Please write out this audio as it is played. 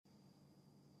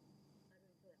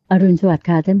อรุณสวัสดิ์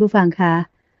ค่ะท่านผู้ฟังค่ะ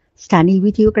สถานี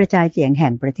วิทยุกระจายเสียงแห่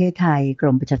งประเทศไทยกร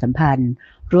มประชาสัมพันธ์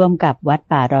ร่วมกับวัด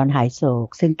ป่าดอนหายโศก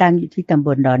ซึ่งตั้งอยู่ที่ตำบ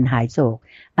ลดอนหายโศก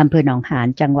อำเภอหนองหาน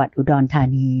จังหวัดอุดรธา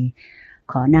นี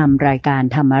ขอนำรายการ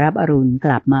ธรรมรับอรุณก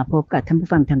ลับมาพบกับท่านผู้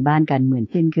ฟังทางบ้านกันเหมือน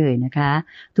เช่นเคยนะคะ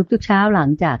ทุกๆเช้าหลัง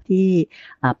จากที่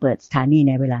เปิดสถานีใ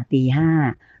นเวลาตี 5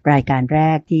รายการแร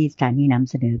กที่สถานีนำ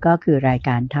เสนอก็คือรายก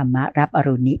ารธรรมรับอ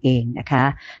รุณนี้เองนะคะ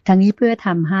ทั้งนี้เพื่อท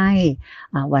ำให้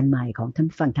วันใหม่ของท่าน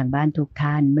ผู้ฟังทางบ้านทุก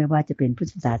ท่านไม่ว่าจะเป็นพุท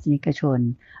ธศาสนิกชน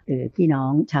หรือพี่น้อ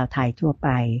งชาวไทยทั่วไป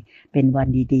เป็นวัน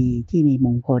ดีๆที่มีม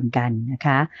งคลกันนะค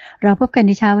ะเราพบกันใ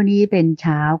นเช้าวันนี้เป็นเ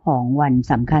ช้าของวัน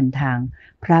สำคัญทาง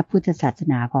พระพุทธศาส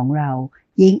นาของเรา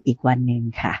ยิ่งอีกวันหนึ่ง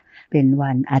ค่ะเป็น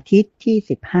วันอาทิตย์ที่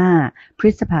15พฤ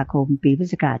ษภาคมปีพุทธ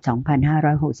ศักราช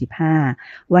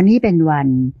2565วันนี้เป็นวัน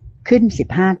ขึ้น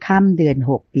15ค่ำเดือน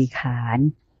6ปีขาน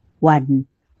วัน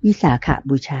วิสาข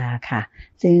บูชาค่ะ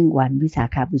ซึ่งวันวิสา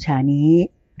ขบูชานี้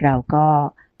เราก็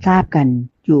ทราบกัน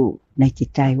อยู่ในจิต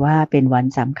ใจว่าเป็นวัน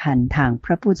สำคัญทางพ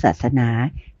ระพุทธศาสนา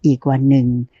อีกวันหนึ่ง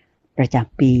ประจ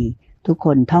ำปีทุกค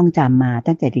นท่องจำมา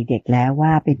ตั้งแต่เด็กๆแล้วว่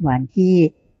าเป็นวันที่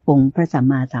องค์พระสัม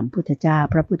มาสัมพุทธเจ้า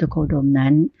พระพุทธโคดม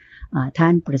นั้นท่า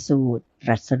นประสูติต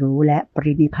รัสรู้และป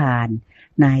รินิพพาน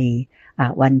ใน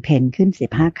วันเพ็ญขึ้น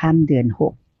15ค่ำเดือน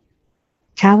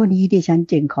6เช้าวันนี้ดิฉัน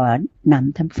จึงขอน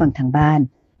ำท่านผู้ฟังทางบ้าน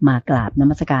มากราบน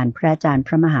มัสการพระอาจารย์พ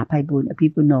ระมหาไพบูลย์อภิ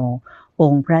ปุโนอ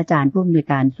งค์พระอาจารย์ผู้อำนวย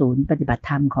การศูนย์ปฏิบัติ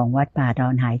ธรรมของวัดป่าดอ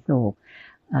นหายโศก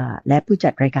และผู้จั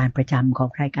ดรายการประจำของ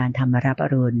รายการธรรมรับอ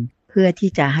รุณเพื่อ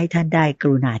ที่จะให้ท่านได้ก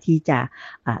รุณาที่จะ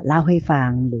เล่าให้ฟัง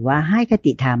หรือว่าให้ค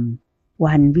ติธรรม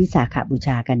วันวิสาขบูช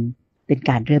ากันเป็น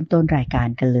การเริ่มต้นรายการ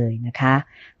กันเลยนะคะ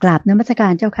กราบนมัสกา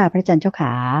รเจ้าค่ะพระอาจารย์เจ้าข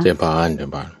าเจริญพร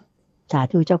สา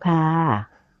ธุเจ้าค่ะ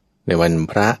ในวัน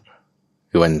พระ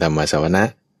คือวันธรรมสวนะ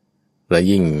และ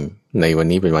ยิ่งในวัน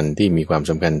นี้เป็นวันที่มีความ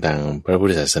สำคัญทางพระพุท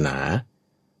ธศาสนา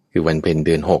คือวันเพ็ญเ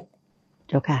ดือน6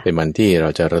เจ้าค่ะเป็นวันที่เรา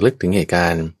จะระลึกถึงเหตุกา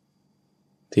รณ์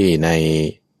ที่ใน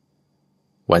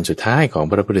วันสุดท้ายของ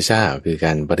พระพุทธเจ้าคือก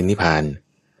ารปรินิพพาน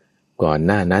ก่อนห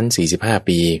น้านั้น45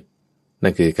ปี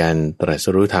นั่นคือการตรัส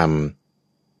รู้ธรรม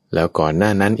แล้วก่อนหน้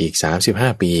านั้นอีก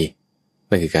35ปี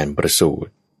นั่นคือการประสู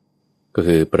ติก็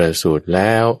คือประสูติแ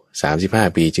ล้ว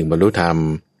35ปีจึงบรรลุธรรม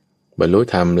บรรลุ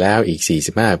ธรรมแล้วอีก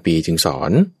45ปีจึงสอ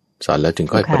นแล้วจึง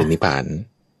ค่อยปรินิพพาน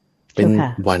เป็น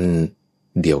วัน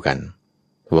เดียวกัน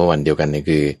เพราะว่าวันเดียวกันนี่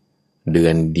คือเดือ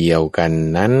นเดียวกัน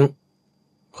นั้น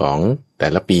ของแ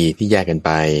ต่ละปีที่แยกกันไ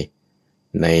ป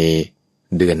ใน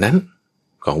เดือนนั้น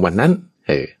ของวันนั้น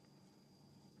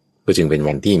ก็จึงเป็น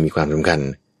วันที่มีความสำคัญ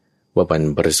ว่าวัน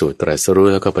ประสูติตรัสรู้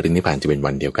แล้วก็ปรินิพพานจะเป็น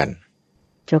วันเดียวกัน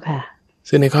เจ้าค่ะ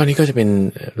ซึ่งในข้อนี้ก็จะเป็น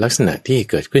ลักษณะที่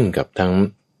เกิดขึ้นกับทั้ง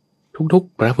ทุก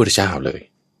ๆพระพุทธเจ้าเลย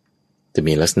จะ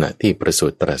มีลักษณะที่ประสู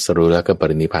ติตรัสรู้แล้วก็ป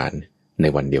รินิพพานใน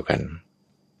วันเดียวกัน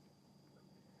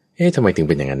ทำไมถึง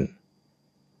เป็นอย่างนั้น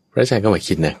พระอาจารย์ก็มา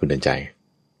คิดนะคุณเดินใจ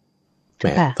แ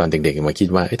ม่ตอนเด็กๆมาคิด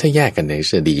ว่าถ้าแยกกันเนี่ย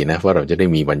จะดีนะเพราะเราจะได้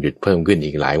มีวันหยุดเพิ่มขึ้น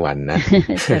อีกหลายวันนะ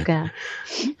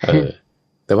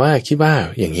แต่ว่าคิดว่า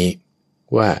อย่างนี้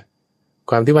ว่า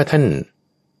ความที่ว่าท่าน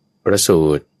ประสู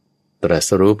ติตรัส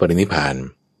รู้ปรินิพพาน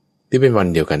ที่เป็นวัน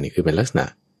เดียวกันนี่คือเป็นลักษณะ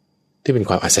ที่เป็น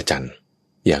ความอัศจรรย์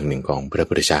อย่างหนึ่งของพระ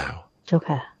พุทธเจ้า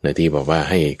ในที่บอกว่า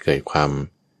ให้เกิดความ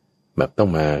แบบต้อง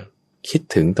มาคิด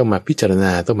ถึงต้องมาพิจารณ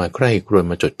าต้องมาใคร่ครวญ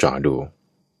มาจดจ่อดู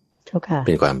เ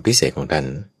ป็นความพิเศษของท่าน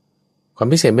ความ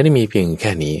พิเศษไม่ได้มีเพียงแ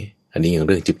ค่นี้อันนี้ยังเ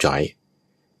รื่องจิ๊บจ้อย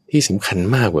ที่สำคัญ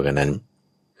มากกว่านั้น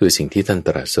คือสิ่งที่ท่านต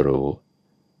รัสรู้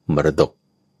มรดก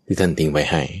ที่ท่านทิ้งไว้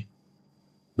ให้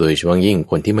โดยเฉพาะยิ่ง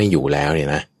คนที่ไม่อยู่แล้วเนี่ย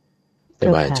นะแต่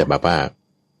ว่าจะแบบว่า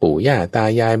ปู่ย่าตา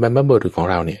ยายบรรพบุรุษของ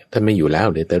เราเนี่ยท่านไม่อยู่แล้ว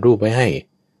เหลือแต่รูปไว้ให้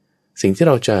สิ่งที่เ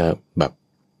ราจะแบบ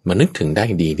มานึกถึงได้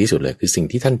ดีที่สุดเลยคือสิ่ง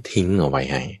ที่ท่านทิ้งเอาไว้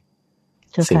ให้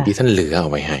สิ่งที่ท่านเหลือเอา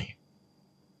ไว้ให้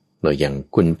โดยอย่าง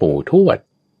คุณปู่ทวด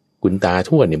คุณตา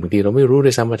ทวดเนี่ยบางทีเราไม่รู้ด้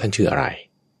วยซ้ำว่าท่านชื่ออะไร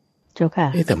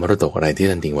แต่มรดกอะไรที่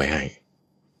ท่านทิ้งไว้ให้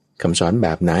คำสอนแบ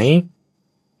บไหน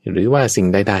หรือว่าสิ่ง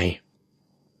ใด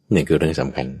ๆนี่คือเรื่องส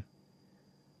ำคัญ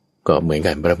ก็เหมือน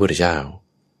กันพระพุทธเจ้า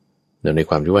ใน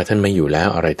ความที่ว่าท่านไม่อยู่แล้ว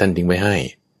อะไรท่านทิ้งไว้ให้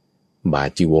บา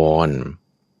จีวร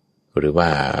หรือว่า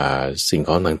สิ่งข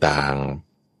องต่าง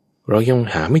ๆเรายัง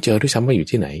หาไม่เจอด้วยซ้ำว่าอยู่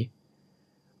ที่ไหน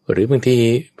หรือบางที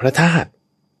พระธาตุ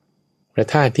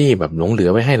ที่แบบหลงเหลือ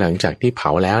ไว้ให้หลังจากที่เผ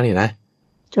าแล้วเนี่ยนะ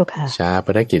ชาป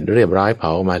นกิจเรียบร้อยเผ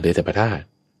ามาเหลือแต่พระธาตุ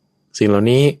สิ่งเหล่า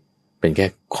นี้เป็นแค่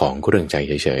ของเครื่องใจ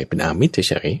เฉยๆเป็นอามิตร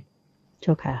เฉย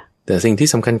ๆแต่สิ่งที่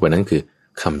สำคัญกว่านั้นคือ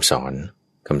คำสอน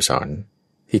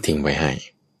ที่ทิ้งไว้ให้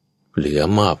เหลือ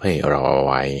มอบให้เราเอา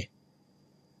ไว้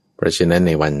เพราะฉะนั้นใ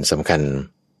นวันสำคัญ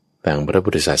ทางพระพุ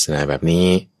ทธศาสนาแบบนี้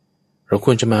เราค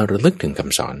วรจะมาระลึกถึงค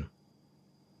ำสอน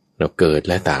เราเกิด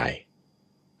และตาย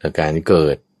และการเกิ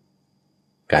ด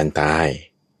การตาย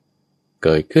เ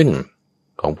กิดขึ้น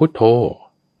ของพุทโธ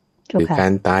คือกา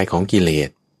รตายของกิเลส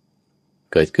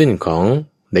เกิดขึ้นของ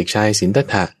เด็กชายสินธัต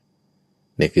ถะ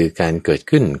เนี่ยคือการเกิด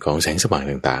ขึ้นของแสงสว่าง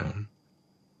ต่าง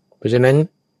ๆเพราะฉะนั้น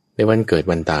ในวันเกิด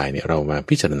วันตายเนี่ยเรามา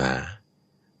พิจารณา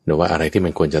ว่าอะไรที่มั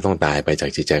นควรจะต้องตายไปจาก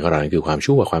จิตใจของเราคือความ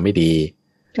ชั่วความไม่ดี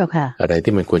อะไร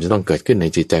ที่มันควรจะต้องเกิดขึ้นใน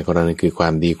จิตใจของเราคือควา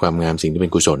มดีความงามสิ่งที่เป็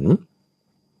นกุศล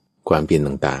ความเพียร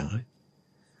ต่าง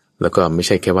ๆแล้วก็ไม่ใ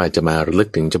ช่แค่ว่าจะมาระลึก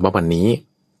ถึงเฉพาะวันนี้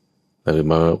แต่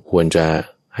มาควรจะ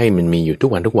ให้มันมีอยู่ทุก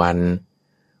วัน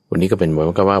วันนี้ก็เป็นเหมือน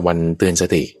กับว่าวันเตือนส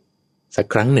ติสัก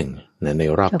ครั้งหนึ่งนะใน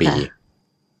รอบปี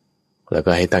แล้วก็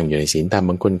ให้ตั้งอยู่ในศีลธรรม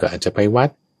บางคนก็อาจจะไปวัด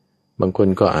บางคน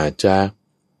ก็อาจจะ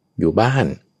อยู่บ้าน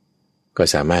ก็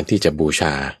สามารถที่จะบูช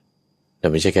าแต่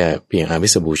ไม่ใช่แค่เพียงอามิ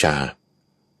สบูชา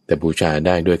แต่บูชาไ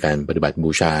ด้ด้วยการปฏิบัติบู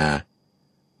ชา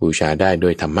ได้ด้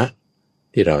วยธรรมะ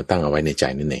ที่เราตั้งเอาไว้ในใจ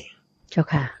นั่นเองเจ้า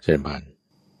ค่ะเชิญพาน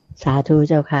สาธุ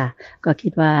เจ้าค่ะก็คิ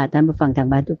ดว่าท่านผู้ฟังทาง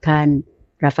บ้านทุกท่าน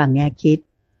รับฟังแง่คิด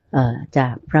จา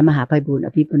กพระมหาไพบูลย์อ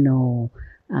ภิปุโน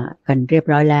กันเรียบ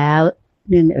ร้อยแล้ว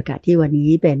เนื่องในโอกาสที่วันนี้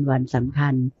เป็นวันสำคั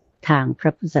ญทางพร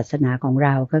ะพุทธศาสนาของเร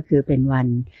าก็คือเป็นวัน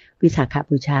วิสาข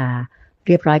บูชาเ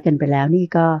รียบร้อยกันไปแล้วนี่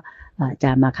ก็จ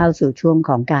ะมาเข้าสู่ช่วง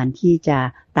ของการที่จะ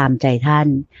ตามใจท่าน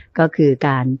ก็คือก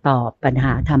ารตอบปัญห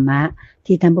าธรรมะ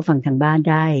ที่ท่านผู้ฟังทางบ้าน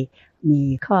ได้มี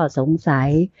ข้อสงสัย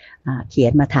เขีย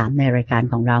นมาถามในรายการ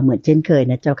ของเราเหมือนเช่นเคย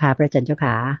นะเจ้าค่ะพระอาจารย์เจ้า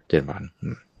ค่ะเจริญพร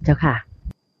เจ้าค่ะ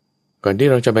ก่อนที่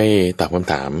เราจะไปตอบค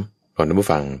ำถามของท่านผู้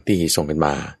ฟังที่ส่งกันม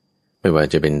าไม่ว่า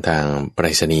จะเป็นทางไปร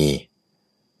ษณีย์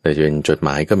หรือจะเป็นจดหม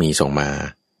ายก็มีส่งม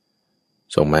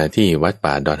าที่วัด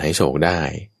ป่าดอนไหโศกได้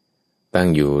ตั้ง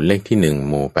อยู่เลขที่1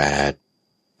หมู่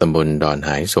8ตำบลดอนไห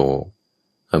โศก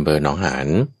อำเภอหนองหาน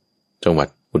จังหวัด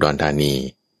อุดรธานี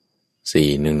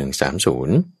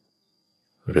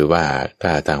41130หรือว่าถ้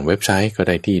าทางเว็บไซต์ก็ไ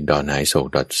ด้ที่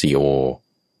donhaisok.co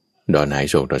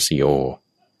donhaisok.co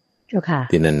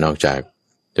ที่นั่นนอกจาก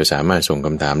จะสามารถส่งค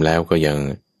ำถามแล้วก็ยัง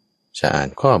จะอ่าน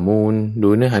ข้อมูลดู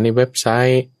เนื้อหาในเว็บไซ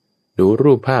ต์ดู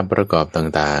รูปภาพประกอบ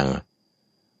ต่าง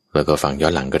ๆแล้วก็ฟังย้อ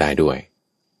นหลังก็ได้ด้วย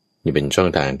นี่เป็นช่อง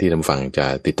ทางที่ท่านฟังจะ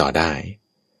ติดต่อได้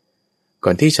ก่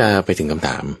อนที่จะไปถึงคำถ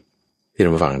ามที่ท่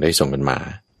านฟังได้ส่งกันมา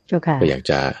ก็อยาก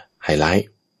จะไฮไลท์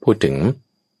พูดถึง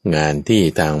งานที่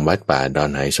ทางวัดป่าดอน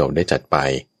ไหโศกได้จัดไป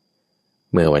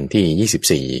เมื่อวัน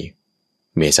ที่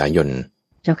24เมษายน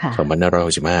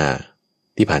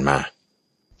2565ที่ผ่านมา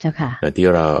และที่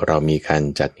เรามีการ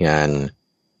จัดงาน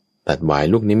ตัดหวาย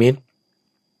ลูกนิมิต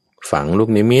ฝังลูก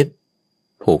นิมิต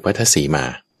ผูกพัทธสีมา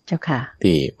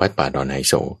ที่วัดป่าดอนไห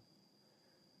โศก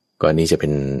ก่อนนี้จะเป็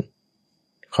น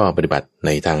ข้อปฏิบัติใน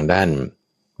ทางด้าน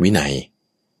วินัย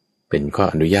เป็นข้อ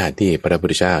อนุญาตที่พระพุท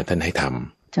ธเจ้าท่านให้ทำ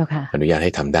อนุญาตใ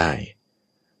ห้ทำได้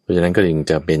เพราะฉะนั้นก็จึง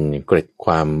จะเป็นเกร็ดค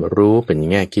วามรู้เป็น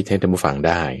แง่คิดให้ท่านผู้ฟังไ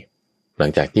ด้หลั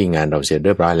งจากที่งานเราเสร็จเ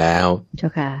รียบร้อยแล้ว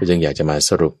ก็จึงอยากจะมา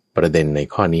สรุปประเด็นใน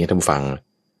ข้อนี้ให้ท่านผู้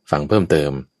ฟังเพิ่มเติ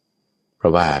มเพรา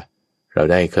ะว่าเรา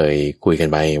ได้เคยคุยกัน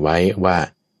ไปไว้ว่า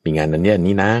มีงานนั้นเนี่ย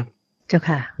นี้นะ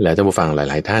แล้วท่านผู้ฟังห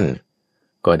ลายๆท่าน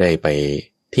ก็ได้ไป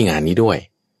ที่งานนี้ด้วย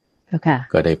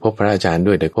ก็ได้พบพระอาจารย์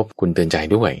ด้วยได้พบคุณเตือนใจ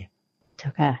ด้วยเจ้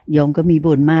าค่ะโยมก็มี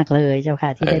บุญมากเลยเจ้าค่ะ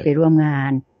ที่ได้ไปร่วมงา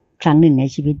นครั้งหนึ่งใน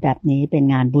ชีวิตแบบนี้เป็น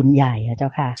งานบุญใหญ่เจ้า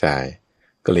ค่ะใช่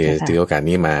ก็เลยถือโอกาส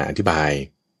นี้มาอธิบาย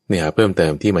เนื้อหาเพิ่มเติ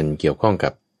มที่มันเกี่ยวข้องกั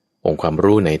บองค์ความ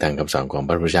รู้ในทางคำสอนของพ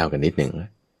ระพุทธเจ้ากันนิดหนึ่ง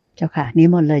เจ้าค่ะนิ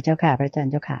มนต์เลยเจ้าค่ะพระอาจาร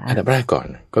ย์เจ้าค่ะอันดับแรกก่อน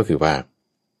ก็คือว่า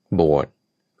โบสถ์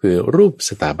คือรูปส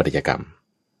ถาปัตยกรรม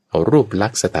เอารูปลั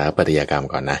กษณ์สถาปัตยกรรม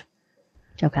ก่อนนะ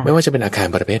ไม่ว่าจะเป็นอาคาร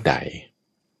ประเภทใด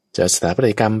จะสถาปัต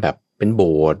ยกรรมแบบเป็นโบ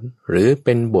สถ์หรือเ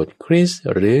ป็นโบสถ์คริสต์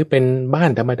หรือเป็นบ้า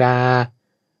นธรรมดา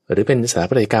หรือเป็นสถา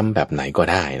ปัตยกรรมแบบไหนก็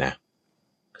ได้นะ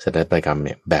สถาปัตยกรรมเ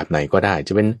นี่ยแบบไหนก็ได้จ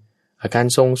ะเป็นอาคาร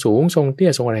ทรงสูงทรงเตี้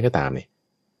ยทรงอะไรก็ตามเนี่ย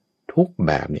ทุกแ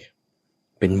บบเนี่ย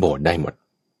เป็นโบสถ์ได้หมด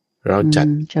เราจัด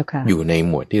อยู่ใน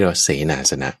หมวดที่เราเสนา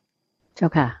สนะ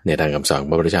ในทางคำสอนของ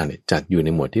พระพุทธเจ้าเนี่ยจัดอยู่ใน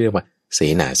หมวดที่เรียกว่าเส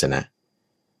นาสนะ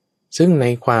ซึ่งใน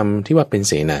ความที่ว่าเป็น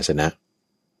เสนาสนะ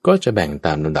ก็จะแบ่งต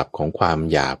ามลำดับของความ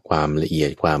หยาบความละเอียด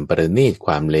ความประณีตค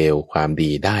วามเลวความดี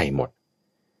ได้หมด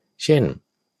เช่น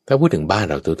ถ้าพูดถึงบ้าน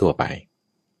เราทั่วๆไป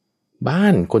บ้า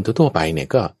นคนทั่วๆไปเนี่ย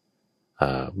ก็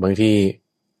บางที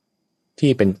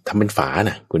ที่เป็นทำเป็นฝา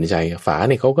นะคุณใจฝา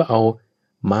เนี่ยเขาก็เอา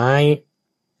ไม้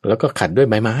แล้วก็ขัดด้วย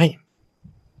ใบไม้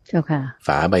เจ้าค่ะฝ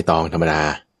าใบตองธรรมดา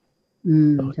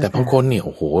แต่บางคนเนี่ยโ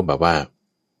อ้โหแบบว่า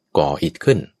ก่ออิฐ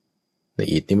ขึ้นแต่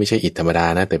อิฐนี่ไม่ใช่อิฐธรรมดา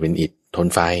นะแต่เป็นอิฐทน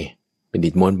ไฟเป็น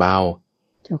อิฐมวลเบา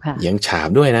ยังฉาบ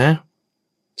ด้วยนะ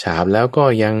ฉาบแล้วก็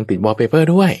ยังติดวอลเปเปอร์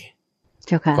ด้วย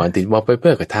ก่อนติดวอลเปเปอ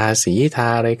ร์ก็ทาสีทา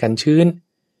อะไรกันชื้น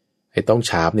ไอ้ต้อง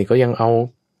ฉาบนี่ก็ยังเอา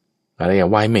อะไรอย่าง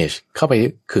ไวเมชเข้าไป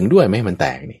ขึงด้วยไม่ให้มันแต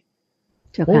กนี่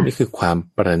เจ้า โอ้ ค่ะ นี่คือความ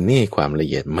ประณีตความละ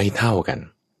เอียดไม่เท่ากัน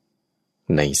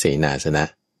ในเสนาสนะ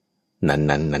นั้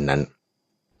น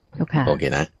เจ้าค่ะ โอเค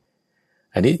นะ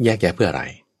อันนี้แยกแยะเพื่ออะไร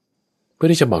เพื่อ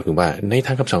ที่จะบอกถึงว่าในท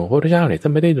างคำสอนของพระพุทธเจ้าเนี่ยท่า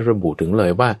นไม่ได้ระบุถึงเล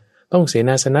ยว่าต้องเสน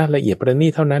าสนะละเอียดประณี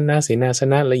ตเท่านั้นนะเสนาส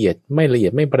นะละเอียดไ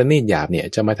ม่ประณีตหยาบเนี่ย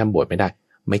จะมาทำบวชไม่ได้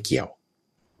ไม่เกี่ยว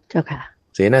เจ้าค่ะ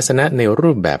เสนาสนะในรู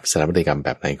ปแบบสถาปัตยกรรมแบ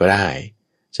บไหนก็ได้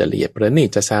จะละเอียดประณีต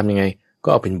จะซามยังไงก็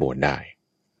เอาเป็นโบสถ์ได้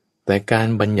แต่การ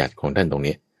บัญญัติของท่านตรง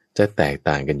นี้จะแตก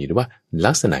ต่างกันอยู่ที่ว่า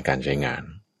ลักษณะการใช้งาน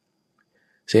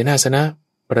เสนาสนะ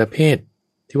ประเภท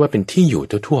ที่ว่าเป็นที่อยู่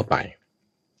ทั่วๆไป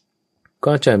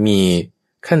ก็จะมี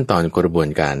ขั้นตอนกระบวน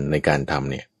การในการทำ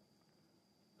เนี่ย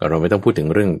เราไม่ต้องพูดถึง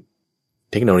เรื่อง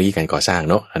เทคโนโลยีการก่อสร้าง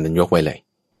เนาะอันนั้นยกไว้เลย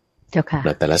เจ้าค่ะแ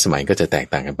ล้วแต่ละสมัยก็จะแตก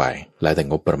ต่างกันไปแล้วแต่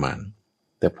งบประมาณ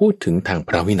แต่พูดถึงทางพ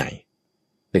ระวินัย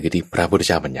นี่คือที่พระพุทธเ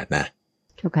จ้าบัญญัตินะ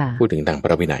เจ้าค่ะพูดถึงทางพ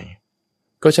ระวินัย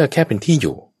ก็จะแค่เป็นที่อ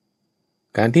ยู่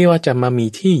การที่ว่าจะมามี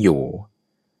ที่อยู่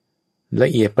ละ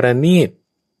เอียดประณีต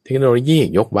เทคโนโลยี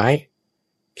ยกไว้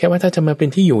แค่ว่าถ้าจะมาเป็น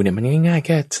ที่อยู่เนี่ยมันง่ายๆแ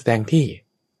ค่แสดงที่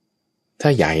ถ้า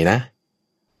ใหญ่นะ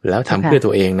แล้วทำเพื่อตั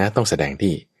วเองนะต้องแสดง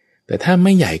ที่แต่ถ้าไ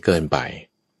ม่ใหญ่เกินไป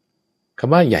ค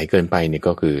ำว่าใหญ่เกินไปนี่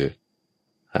ก็คือ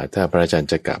ถ้าพระอาจารย์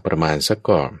จะกะประมาณสัก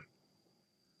ก็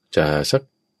จะสัก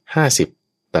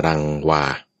50 ตารางวา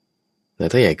แต่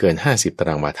ถ้าใหญ่เกิน50 ตาร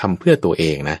างวาทำเพื่อตัวเอ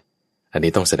งนะอัน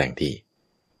นี้ต้องแสดงที่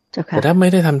แต่ถ้าไม่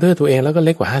ได้ทำเพื่อตัวเองแล้วก็เ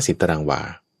ล็กกว่า50 ตารางวา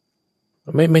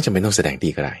ไม่จำเป็นต้องแสดง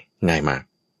ที่ก็ได้ง่ายมาก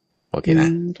โอเคนะ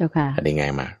เจ้าค่ะอันนี้ง่า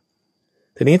ยมาก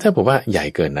ทีนี้ถ้าบอกว่าใหญ่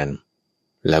เกินนั้น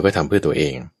แล้วก็ทำเพื่อตัวเอ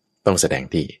งต้องแสดง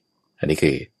ที่อันนี้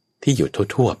คือที่อยู่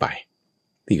ทั่วๆไป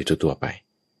ที่อยู่ทั่วๆไป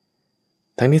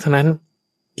ทั้งนี้ทั้งนั้น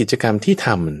กิจกรรมที่ท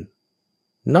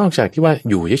ำนอกจากที่ว่า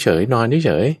อยู่เฉยๆนอนเ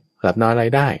ฉยๆหลับนอนอะไร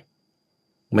ได้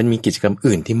มันมีกิจกรรม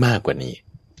อื่นที่มากกว่านี้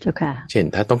เจ้าค่ะเช่น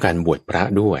ถ้าต้องการบวชพระ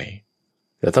ด้วย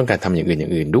หรือต้องการทำอย่าง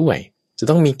อื่นด้วยจะ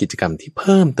ต้องมีกิจกรรมที่เ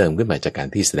พิ่มเติมขึ้นมาจากการ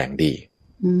ที่แสดงดี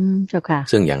เจ้าค่ะ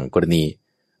ซึ่งอย่างกรณี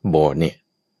โบสถ์เนี่ย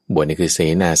โบสถ์นี่คือเส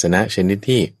นาสนะชนิด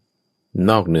ที่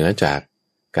นอกเหนือจาก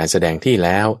การแสดงที่แ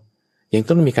ล้วยัง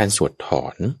ต้องมีการสวดถอ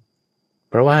น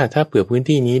เพราะว่าถ้าเผื่อพื้น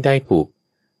ที่นี้ได้ถูก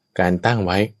การตั้งไ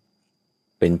ว้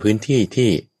เป็นพื้นที่ที่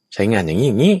ใช้งานอย่าง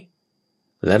นี้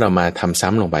แล้วเรามาทำซ้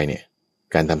ำลงไปเนี่ย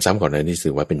การทำซ้ำก่อนนั้นที่ถื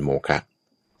อว่าเป็นโมฆะ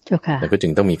เจ้าค่ะแล้วก็จึ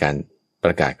งต้องมีการป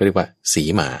ระกาศก็เรียกว่าสี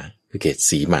มาคือเขต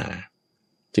สีมา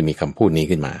จึงมีคำพูดนี้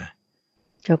ขึ้นมา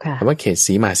เจ้าค่ะคำว่าเขต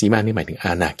สีมานี่หมายถึงอ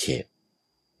าณาเขต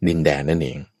ดินแดนนั่นเอ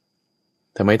ง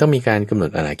ทำไมต้องมีการกำหน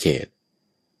ดอาณาเขต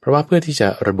เพราะว่าเพื่อที่จะ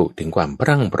ระบุถึงความพ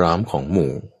รั่งพร้อมของห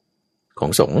มู่ขอ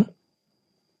งสงฆ์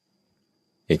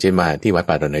อย่างเช่นมาที่วัด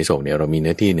ป่าดอนไหโศกเนี่ยเรามีเ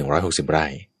นื้อที่160 ไร่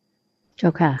เจ้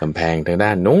าค่ะกำแพงทางด้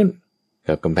านโน้น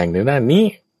กับกำแพงทางด้านนี้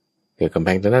กับกำแพ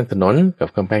งทางด้านถนนกับ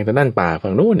กำแพงทางด้านป่า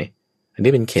ฝั่งโน้นเนี่ยอัน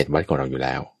นี้เป็นเขตวัดของเราอยู่แ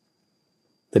ล้ว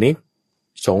ทีนี้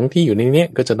สงฆ์ที่อยู่ในนี้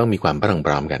ก็จะต้องมีความพรั่งพ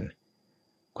ร้อมกัน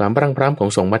ความพรั่งพร้อมของ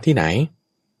สงฆ์วัดที่ไหน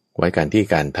ไว้การที่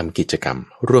การทำกิจกรรม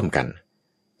ร่วมกัน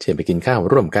เช่นไปกินข้าว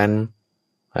ร่วมกัน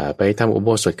ไปทำอุโบ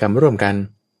สถกรรมร่วมกัน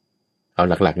เอา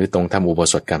หลักๆคือตรงทำอุโบ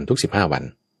สถกรรมทุก15 วัน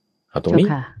เอาตรงนี้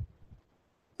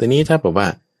ทีนี้ถ้าบอกว่า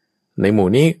ในหมู่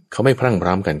นี้เขาไม่พรั่งพ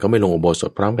ร้อมกันเขาไม่ลงอุโบส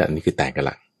ถพร้อมกันอันนี้คือแตกกัน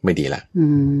ละไม่ดีละ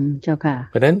เจ้าค่ะ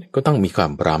เพราะฉะนั้นก็ต้องมีควา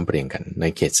มพร้อมเพรียงกันใน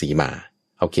เขตสีมา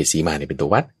เอาเขตสีมาเนี่ยเป็นตัว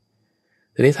วัด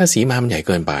ทีนี้ถ้าสีมามันใหญ่เ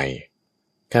กินไป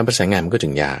การประสานงานมันก็จึ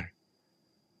งยาก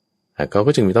เขา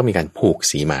ก็จึงต้องมีการผูก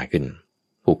สีมาขึ้น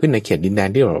ผูกขึ้นในเขตดินแดน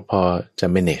ที่เราพอจะ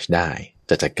manage ได้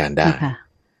จะจัดการได้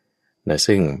นะ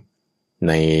ซึ่งใ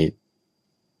น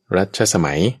รัชส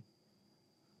มัย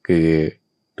คือ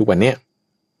ทุกวันนี้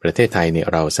ประเทศไทยเนี่ย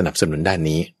เราสนับสนุนด้าน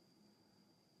นี้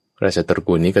ราชตระ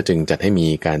กูลนี้ก็จึงจัดให้มี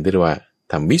การเรียกว่า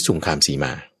ทำวิสุงคามสีม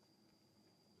า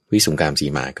วิสุงคามสี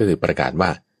มาก็คือประกาศว่า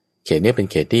เขตนี้เป็น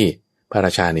เขตที่พระร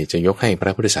าชาเนี่ยจะยกให้พร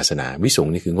ะพุทธศาสนาวิสุง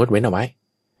นี่คืองดเว้นเอาไว้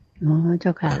เจ้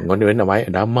าค่ะงดเว้นเอาไว้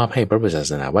แล้วมอบให้พระพุทธศา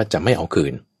สนาว่าจะไม่เอาคื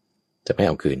นจะไม่เ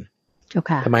อาคืนเจ้า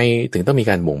ค่ะทำไมถึงต้องมี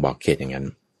การบ่งบอกเขตอย่างนั้น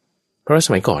เพราะส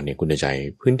มัยก่อนเนี่ยคุณใจ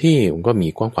พื้นที่มันก็มี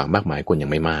กว้างขวางมากมายคนยั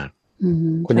งไม่มาก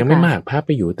คนยังไม่มากพาไป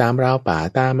อยู่ตามราวป่า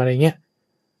ตามอะไรเงี้ย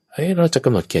เราจะก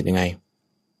ำหนดเขตยังไง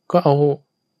ก็เอา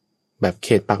แบบเข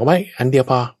ตปักไว้อันเดียว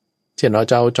พอเช่นเรา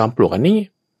จะเอาจอมปลวกอันนี้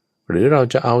หรือเรา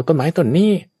จะเอาต้นไม้ต้น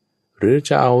นี้หรือ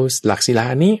จะเอาหลักศิลา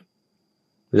อันนี้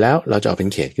แล้วเราจะเอาเป็น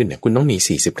เขตขึ้นเนี่ยคุณต้องมี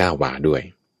49 วาด้วย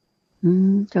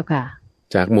เจ้าค่ะ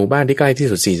จากหมู่บ้านที่ใกล้ที่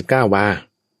สุด49 วา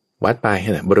วัดไป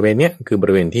เนี่ยบริเวณเนี้ยคือบ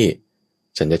ริเวณที่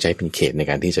ฉันจะใช้เป็นเขตใน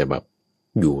การที่จะแบบ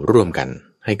อยู่ร่วมกัน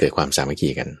ให้เกิดความสามัคคี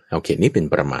กันเอาเขตนี้เป็น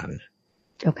ประมาณ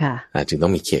เจ้าค่ะจึงต้อ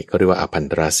งมีเขตเขาเรียกว่าอภัน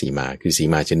ตราสีมาคือสี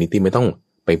มาชนิดที่ไม่ต้อง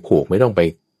ไปผูกไม่ต้องไป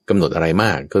กำหนดอะไรม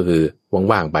ากก็คือ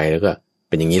ว่างๆไปแล้วก็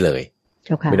เป็นอย่างนี้เลย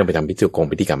ไม่ต้องไปทำพิ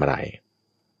ธีกรรมอะไร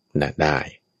ได้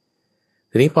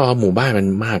ทีนี้พอหมู่บ้านมัน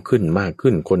มากขึ้น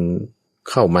คน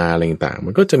เข้ามาอะไรต่างๆมั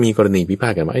นก็จะมีกรณีพิพา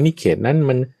ทกันว่าไอ้นี่เขตนั้น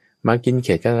มันมากินเข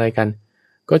ตกันอะไรกัน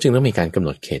ก็จึงต้องมีการกำหน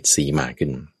ดเขตสีมาขึ้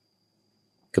น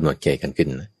กำหนดเขตกันขึ้น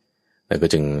แล้วก็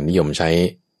จึงนิยมใช้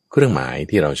เครื่องหมาย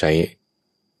ที่เราใช้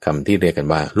คำที่เรียกกัน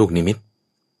ว่าลูกนิมิต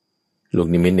ลูก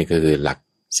นิมิตนี่ก็คือหลัก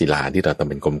ศิลาที่เราทำ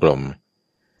เป็นกลม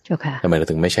ๆทำไมเรา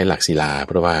ถึงไม่ใช้หลักศิลาเ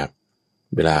พราะว่า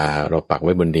เวลาเราปักไ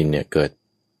ว้บนดินเนี่ยเกิด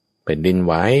เป็นดินไ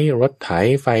หวรถไถ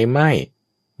ไฟไหม้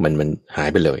มันหาย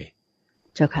ไปเลย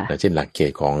แล้วเช่นหลักเข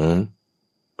ตของ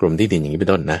กรมที่ดินอย่างนี้เป็น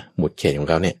ต้นนะหมุดเขตของ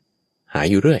เขาเนี่ยหาย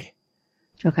อยู่เรื่อย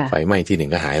ไฟไหม้ที่หนึ่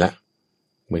งก็หายละ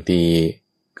บางที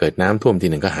เกิดน้ำท่วมที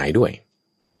หนึ่งก็หายด้วย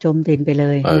จมดินไปเล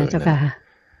ยนะเจ้าค่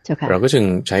ะเราก็จึง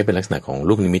ใช้เป็นลักษณะของ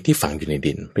ลูกนิมิตที่ฝังอยู่ใน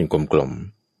ดินเป็นกลม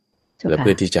ๆแล้วเ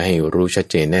พื่อที่จะให้รู้ชัด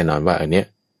เจนแน่นอนว่าอันเนี้ย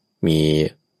มี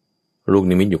ลูก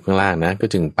นิมิตอยู่ข้างล่างนะก็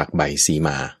จึงปักใบสีม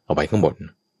าเอาไว้ข้างบน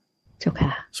เจ้าค่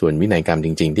ะส่วนวินัยกรรมจ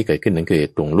ริงๆที่เกิดขึ้นนั้นคือ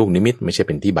ตรงลูกนิมิตไม่ใช่เ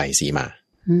ป็นที่ใบสีมา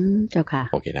เจ้าค่ะ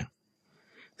โอเคนะ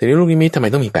ทีนี้ลูกนิมิตทำไม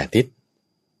ต้องมี8ทิศ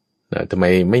ทำไม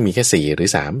ไม่มีแค่4หรือ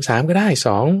3ก็ได้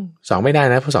2ไม่ได้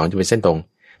นะเพราะ2จะเป็นเส้นตรง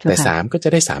แต่3ก็จะ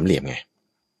ได้3เหลี่ยมไง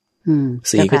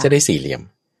4ก็จะได้4เหลี่ยม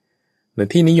ใน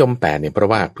ที่นิยม8เนี่ยเพราะ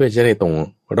ว่าเพื่อจะได้ตรง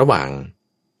ระหว่าง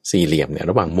สี่เหลี่ยมเนี่ย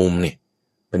ระหว่างมุมเนี่ย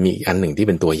มันมีอีกอันหนึ่งที่เ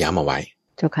ป็นตัวย้ำเอาไว้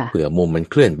เผื่อมุมมัน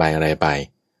เคลื่อนไปอะไรไป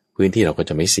พื้นที่เราก็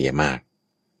จะไม่เสียมาก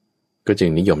ก็จึง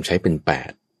นิยมใช้เป็น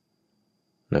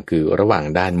8นะคือระหว่าง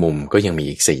ด้านมุมก็ยังมี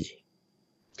อีก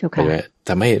4ท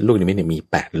ำให้ลูกนิมิตเนี่ยมี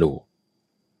8ลูก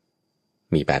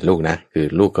มี8ลูกนะคือ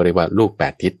ลูกก็เรียกว่าลูก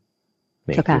8ทิศเ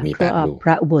นี่ยคือมี8ลูกพ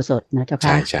ระอุโบสถนะเจ้า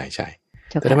ค่ะใช่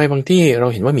แต่ทำไมบางที่เรา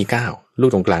เห็นว่ามี9ลูก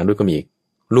ตรงกลางด้วยก็มีอีก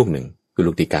ลูกหนึ่งคือ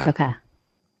ลูกที่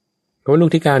9เพราะว่าลูก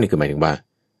ที่9นี่คือหมายถึงว่า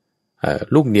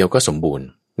ลูกเดียวก็สมบูรณ์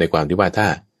ในความที่ว่าถ้า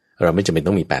เราไม่จำเป็น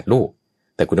ต้องมี8ลูก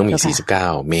แต่คุณต้องมี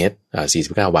49เมตร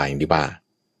49 วาอย่างที่ว่า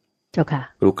เจ้าค่ะ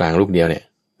ลูกกลางลูกเดียวเนี่ย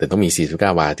แต่ต้องมี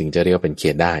49 วาถึงจะเรียกว่าเป็นเข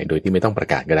ตได้โดยที่ไม่ต้องประ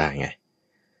กาศก็ได้ไง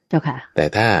เจ้าค่ะแต่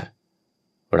ถ้า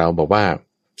เราบอกว่า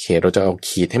เขตเราจะเอา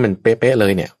ขีดให้มันเป๊ะๆเล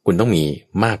ยเนี่ยคุณต้องมี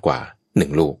มากกว่า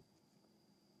1ลูก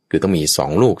คือต้องมี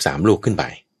2ลูก3ลูกขึ้นไป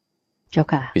เจ้า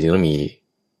ค่ะคือจึงต้องมี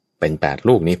เป็น8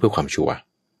ลูกนี้เพื่อความชัวร์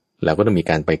แล้วก็ต้องมี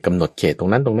การไปกำหนดเขตตร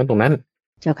งนั้น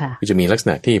เจ้าค่ะคือจะมีลักษ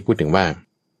ณะที่พูดถึงว่า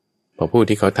พอผู้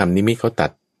ที่เขาทำนิมิตเขาตั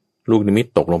ดลูกนิมิต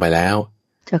ตกลงไปแล้ว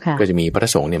ก็จะมีพระ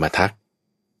สงฆ์เนี่ยมาทั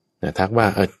กว่า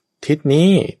ทิศนี้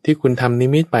ที่คุณทำนิ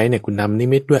มิตไปเนี่ยคุณทำนิ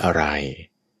มิตด้วยอะไร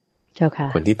เจ้าค่ะ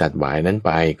คนที่ตัดหวายนั้นไ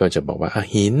ปก็จะบอกว่า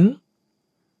หิน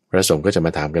พระสงฆ์ก็จะม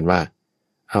าถามกันว่า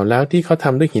เอาแล้วที่เขาท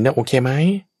ำด้วยหินนะโอเคไหม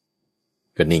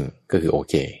ก็นิ่งก็คือโอ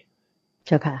เคเ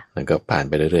จ้าค่ะแล้วก็ผ่านไ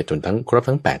ปเรื่อยๆจนทั้งครบ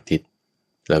ทั้ง8ทิศ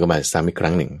แล้วก็มาซ้ำอีกค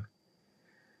รั้งหนึ่ง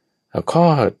ข้อ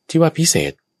ที่ว่าพิเศ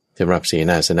ษสำหรับเส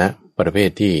นาสนะประเภท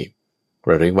ที่เร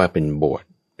าเรียกว่าเป็นโบสถ์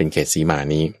เป็นเขตสีมา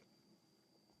นี้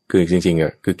คือจริง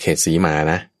ๆคือเขตสีมา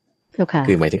นะ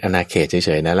คือหมายถึงอาณาเขตเฉ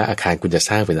ยๆนะแล้วอาคารคุณจะส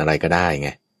ร้างเป็นอะไรก็ได้ไง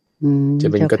จะ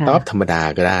เป็นกระต๊อบธรรมดา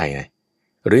ก็ได้ไง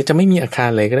หรือจะไม่มีอาคาร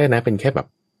เลยก็ได้นะเป็นแค่แบบ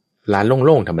ลานโ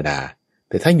ล่งๆธรรมดา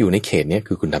แต่ถ้าอยู่ในเขตนี้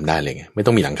คือคุณทำได้เลยไงไม่ต้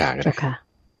องมีหลังคาก็ได้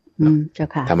เจ้า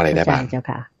ค่ะทำอะไรได้บ้างเจ้า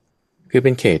ค่ะคือเ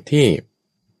ป็นเขตที่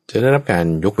จะได้รับการ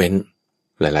ยกเว้น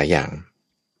หลายๆอย่าง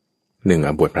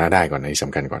บวชพระได้ก่อนในส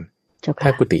ำคัญก่อนถ้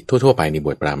ากุฏิทั่วๆไปนี่บ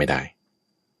วชพระไม่ได้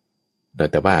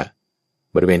แต่ว่า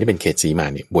บริเวณที่เป็นเขตสีมา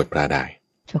นี่บวชพระได้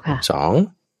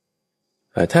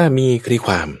2ถ้ามีคดีค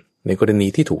วามในกรณี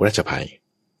ที่ถูกราชภัย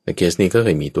ในเคสนี้ก็เค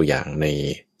ยมีตัวอย่างใน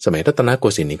สมัยรัตนโก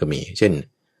สินทร์นี่ก็มีเช่น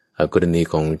กรณี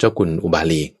ของเจ้าคุณอุบา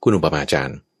ลีคุณอุปมาจาร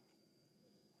ย์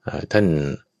ท่าน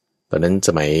ตอนนั้นส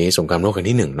มัยสงครามโลกครั้ง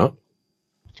ที่1เนาะ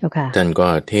ท่านก็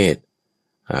เทศ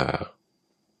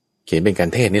เขียนเป็นการ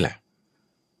เทศนี่แหละ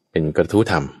เป็นกระทู้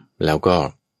ธรรมแล้วก็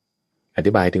อ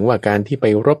ธิบายถึงว่าการที่ไป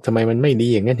รบทำไมมันไม่ดี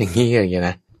อย่างนั้นอย่างนี้อย่างเงี้ย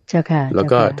นะเจ้าค่ะแล้ว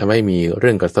ก็ทำให้มีเ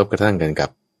รื่องกระทบกระทั่งกันกับ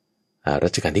รั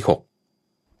ชกาลที่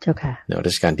6เจ้าค่ะ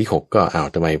รัชกาลที่6ก็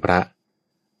ทำไมพระ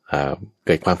เ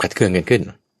กิดความขัดเคืองกันขึ้น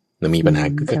มีปัญหา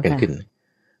คึกคักกันขึ้น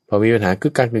พอมีปัญหาคึ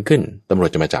กคักกันขึ้นตำรวจ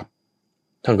จะมาจับ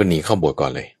ท่านก็หนีเข้าโบสถ์ก่อ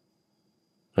นเลย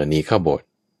หนีเข้าโบสถ์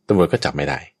ตำรวจก็จับไม่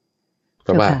ได้เพ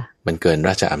ราะว่ามันเกิน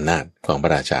ราชอำนาจของพร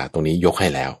ะราชาตรงนี้ยกให้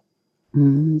แล้ว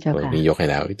ตรงนี้ยกให้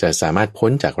แล้วจะสามารถพ้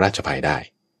นจากราชภัยได้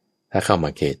ถ้าเข้ามา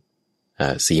เขต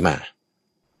สีมา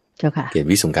เขต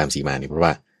วิสุงคามสีมานี่เพราะว่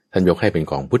าท่านยกให้เป็น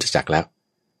ของพุทธจักรแล้ว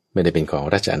ไม่ได้เป็นของ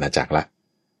ราชอาณาจักรละ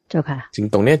จึง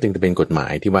ตรงนี้จึงจะเป็นกฎหมา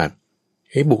ยที่ว่า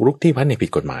บุกรุกที่วัดเนี่ยผิด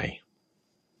กฎหมาย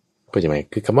เข้าใจไหม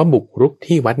คือคำว่าบุกรุก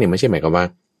ที่วัดเนี่ยไม่ใช่หมายความว่า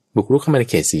บุกรุกเข้ามาใน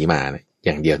เขตสีมาอ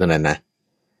ย่างเดียวเท่านั้นนะ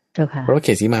เพราะว่าเข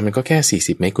ตสีมามันก็แค่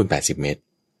40เมตรคูณ80เมตร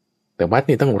แต่วัด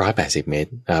นี่ต้อง180เมตร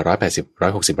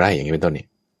160ไร่อย่างนี้เป็นต้นนี่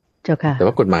แต่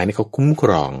ว่ากฎหมายนี่เขาคุ้มค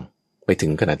รองไปถึ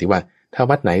งขนาดที่ว่าถ้า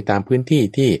วัดไหนตามพื้นที่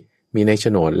ที่มีในโฉ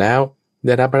นดแล้ว ไ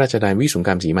ด้รับพระราชทานวิสุงค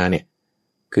ามสีมาเนี่ย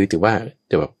คือถือว่า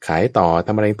จะแบบขายต่อท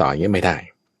ำอะไรต่ออย่างเงี้ยไม่ได้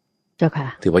เจ้าค่ะ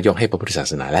ถือว่ายกให้พระพุทธศา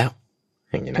สนาแล้ว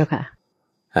อย่างนี้นะเจ้าค่ะ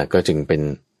ก็จึงเป็น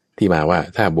ที่มาว่า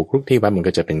ถ้าบุกรุกที่วัดมัน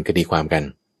ก็จะเป็นคดีความกัน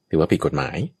ถือว่าผิดกฎหมา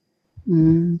ย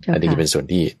อันนี้เป็นส่วน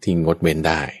ที่งดเว้นไ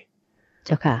ด้เ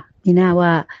จ้าค่ะนี่น่าว่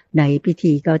าในพิ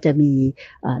ธีก็จะมี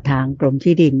ทางกรม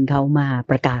ที่ดินเขามา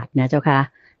ประกาศนะเจ้าค่ะ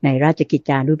ในราชกิจ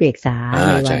จานุเบกษาใ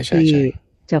นวันที่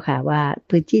เจ้าค่ะว่า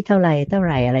พื้นที่เท่าไหร่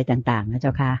อะไรต่างๆนะเจ้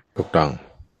าค่ะถูกต้อง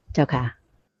เจ้าค่ะ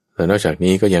แล้วนอกจาก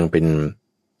นี้ก็ยังเป็น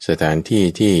สถานที่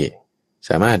ที่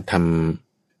สามารถท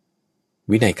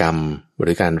ำวินัยกรรมห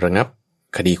รือการระงับ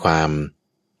คดีความ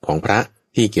ของพระ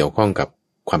ที่เกี่ยวข้องกับ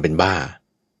ความเป็นบ้า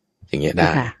อย่างเงี้ยไ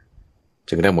ด้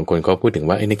จึงได้บางคนเขาพูดถึง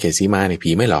ว่าในเขตสีมาเนี่ย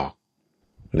ผีไม่หลอก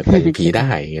เป็นผีได้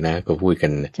นะก็พูดกั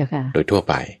นโดยทั่ว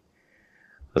ไป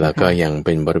แล้วก็ยังเ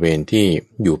ป็นบริเวณที่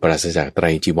อยู่ปราศจากไตร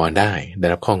จีวรได้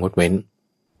รับข้องดเว้น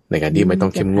ในการที่ไม่ต้อ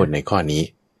งเข้มงวดในข้อนี้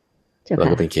เรา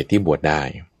ก็เป็นเขตที่บวชได้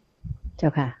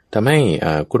ทำให้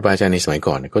ครูบาอาจารย์ในสมัย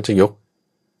ก่อนก็จะยก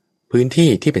พื้นที่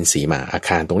ที่เป็นสีมาอาค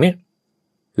ารตรงเนี้ย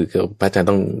คือพระอาจารย์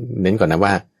ต้องเน้นก่อนนะ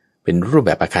ว่าเป็นรูปแ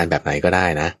บบอาคารแบบไหนก็ได้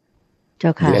นะ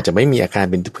หรืออาจจะไม่มีอาคาร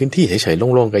เป็นพื้นที่เฉยๆโ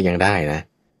ล่งๆก็ยังได้นะ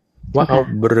ว่าเอา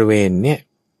บริเวณเนี้ย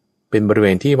เป็นบริเว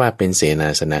ณที่ว่าเป็นเสนา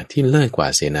สนะที่เลิศกว่า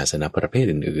เสนาสนะประเภท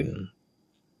อื่น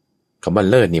ๆคำว่า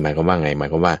เลิศนี่หมายความว่าไงหมาย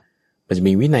ความว่ามันจะ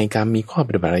มีวินัยกรรมมีข้อป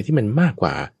ฏิบัติอะไรที่มันมากก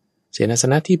ว่าเสนาส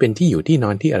นะที่เป็นที่อยู่ที่น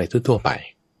อนที่อะไรทั่วๆไป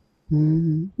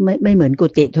ไม่เหมือนกุ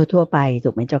ฏิทั่วๆไปถู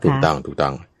กไหมเจ้าค่ะถูกต้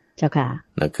องเจ้าค่ะ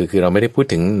นะคือเราไม่ได้พูด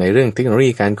ถึงในเรื่องเทคโนโล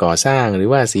ยีการก่อสร้างหรือ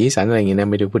ว่าสีสันอะไรอย่างเงี้ยนะ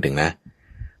ไม่ได้พูดถึงนะ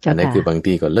อันนั้นคือบาง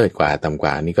ทีก็เลิศกว่าต่ำก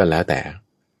ว่านี่ก็แล้วแ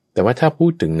ต่ว่าถ้าพู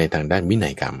ดถึงในทางด้านวินั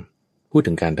ยกรรมพูด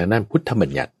ถึงการทางด้านพุทธบั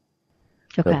ญญัติ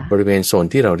บริเวณโซน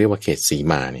ที่เราเรียกว่าเขตสี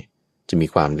มาเนี่ยจะมี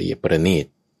ความละเอียดประณีต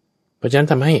เพราะฉะนั้น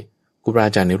ทำให้ครูบาอ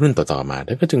าจารย์ในรุ่นต่อๆมา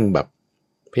ท่านก็จึงแบบ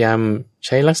พยายามใ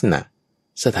ช้ลักษณะ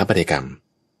สถาปัตยกรรม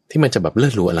ที่มันจะแบบเลิ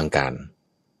ศหรูอลังการ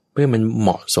เพื่อมันเหม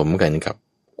าะสมกันกับ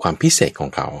ความพิเศษของ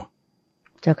เขา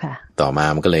เจ้าค่ะต่อมา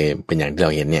มันก็เลยเป็นอย่างที่เรา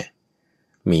เห็นเนี่ย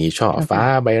มีช่อฟ้า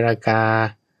ใบรากา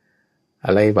อ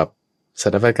ะไรแบบส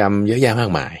ถาปัตยกรรมเยอะแยะมา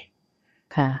กมาย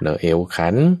ค่ะเอวขั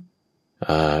น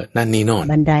นั่นนี่โน่น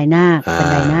บันไดนา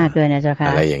คด้วยนะเจ้าค่ะอ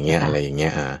ะไรอย่างเงี้ย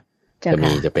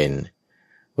จะเป็น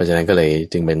เพราะฉะนั้นก็เลย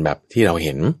จึงเป็นแบบที่เราเ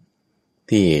ห็น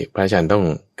ที่พระอาจารย์ต้อง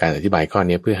การอธิบายข้อ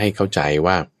นี้เพื่อให้เข้าใจ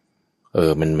ว่า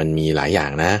มันมีหลายอย่า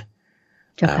งนะ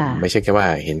ไม่ใช่แค่ว่า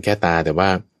เห็นแค่ตาแต่ว่า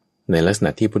ในลักษณะ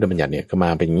ที่พุทธบัญญัติเนี่ยก็มา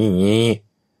เป็นอย่างนี้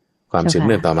ความสืบเ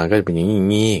นื่องต่อมาก็จะเป็นอย่าง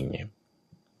นี้อย่างเงี้ย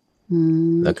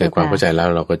แล้วเกิดความเข้าใจแล้ว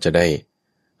เราก็จะได้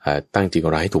ตั้งจิตขอ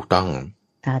งเราให้ถูกต้อง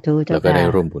แล้วก็ได้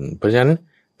ร่วมบุญเพราะฉะนั้น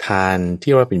ทาน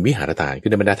ที่ว่าเป็นวิหารทานคือ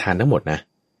ในบรรดาทานทั้งหมดนะ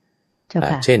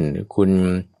เช่นคุณ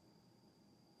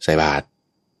ใส่บาตร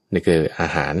นี่คืออา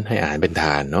หารให้อาหารเป็นท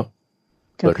านเนาะ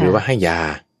หรือว่าให้ยา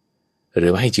หรื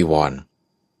อว่าให้จีวร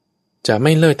จะไ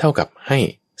ม่เลิศเท่ากับให้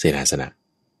เสนาสนะ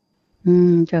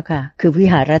เจ้าค่ะคือวิ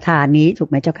หารทานนี้ถูก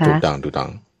ไหมเจ้าค่ะถูกต้อง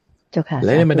เจ้าค่ะแล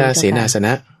ะในบรรดาเสนาส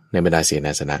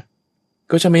นะ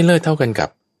ก็จะไม่เลิศเท่ากันกับ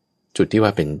จุดที่ว่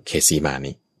าเป็นเขตสีมา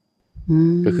นี้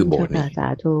ก็คือโบสถ์นี้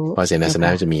เพราะเสนาสนะ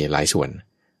จะมีหลายส่วน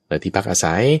และที่พักอา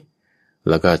ศัย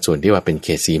แล้วก็ส่วนที่ว่าเป็นเข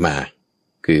ตสีมา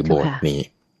คือโบสถ์นี้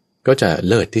ก็จะ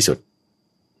เลิศที่สุด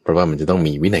เพราะว่ามันจะต้อง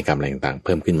มีวินัยกรรมอะไรต่างๆเ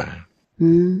พิ่มขึ้นมา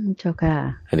เจ้าค่ะ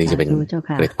อันนี้จะเป็น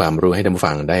เกร็ดความรู้ให้ท่านผู้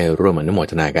ฟังได้ร่วมอนุโม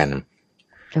ทนากัน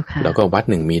เจ้าค่ะแล้วก็วัด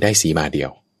หนึ่งมีได้สีมาเดีย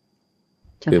ว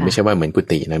คือไม่ใช่ว่าเหมือนกุ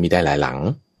ฏินะมีได้หลายหลัง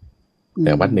แ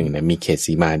ต่วัดหนึ่งเนี่ยมีเขต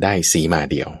สีมาได้สีมา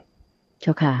เดียวเจ้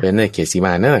าค่ะเพราะฉะนั้นเขตสีม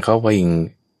านั่นเขาพยิง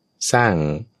สร้าง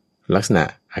ลักษณะ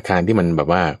อาคารที่มันแบบ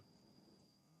ว่า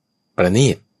ประณี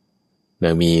ตเนี่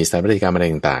ยมีสถาปัตยกรรมอะไร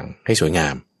ต่างๆให้สวยงา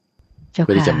มเ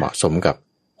พื่อที่จะเหมาะสมกับ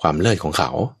ความเลิศของเข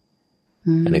า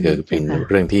อันนี้ก็เป็น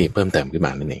เรื่องที่เพิ่มเติมขึ้นม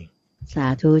านั่นเองสา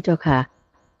ธุเจ้าค่ะ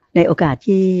ในโอกาส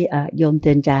ที่โยมเ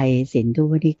ตือนใจสินธุ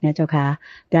วนิกนะเจ้าค่ะ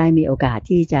ได้มีโอกาส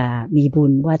ที่จะมีบุ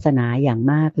ญวาสนาอย่าง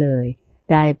มากเลย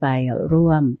ได้ไปร่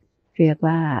วมเรียก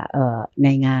ว่าใน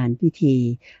งานพิธี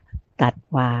ตัด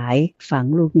หวายฝัง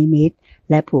ลูกนิมิต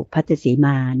และผูกพัทธสีม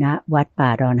าณวัดป่า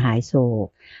ดอนหายโศก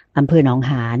อำเภอหนอง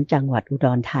หานจังหวัดอุด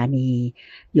รธานี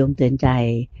โยมเตือนใจ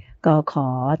ก็ขอ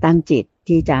ตั้งจิต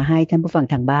ที่จะให้ท่านผู้ฟัง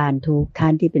ทางบ้านทุกท่า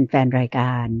นที่เป็นแฟนรายก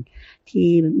ารที่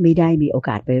ไม่ได้มีโอก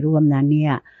าสไปร่วมนั้นเนี่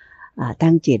ย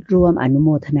ตั้งจิตร่วมอนุโม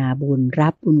ทนาบุญรั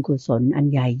บบุญกุศลอัน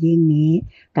ใหญ่ยิ่งนี้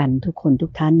กันทุกคนทุ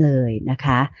กท่านเลยนะค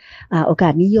ะโอกา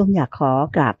สนี้โยมอยากขอ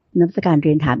กราบนมัสการเ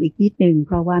รียนถามอีกนิดนึงเ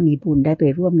พราะว่ามีบุญได้ไป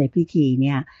ร่วมในพิธีเ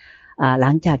นี่ยหลั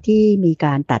งจากที่มีก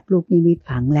ารตัดลูกนิมิต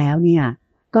ฝังแล้วเนี่ย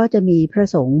ก็จะมีพระ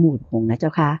สงฆ์หมู่หงนะเจ้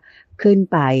าค่ะขึ้น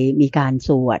ไปมีการส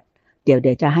วดเดี๋ย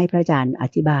วจะให้พระอาจารย์อ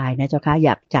ธิบายนะเจ้าค่ะอย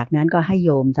ากจากนั้นก็ให้โย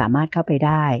มสามารถเข้าไปไ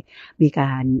ด้มีก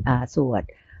ารสวด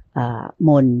ม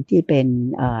นต์ที่เป็น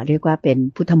เรียกว่าเป็น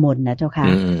พุทธมนต์นะเจ้าค่ะ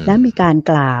แล้วมีการ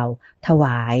กล่าวถว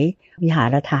ายวิหา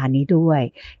รทานนี้ด้วย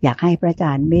อยากให้พระอาจ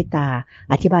ารย์เมตตา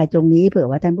อธิบายตรงนี้เผื่อ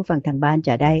ว่าท่านผู้ฟังทางบ้านจ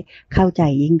ะได้เข้าใจ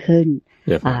ยิ่งขึ้น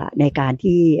ในการ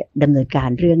ที่ดำเนินการ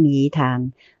เรื่องนี้ทาง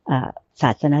ศ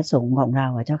าสนสงฆ์ของเรา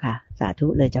เจ้าค่ะสาธุ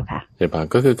เลยเจ้าค่ะ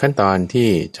ก็คือขั้นตอนที่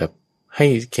จะให้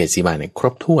เขตสีมาเนี่ยคร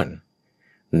บถ้วน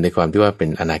ในความที่ว่าเป็น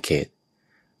อาณาเขต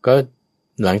ก็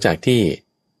หลังจากที่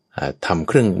ทำเ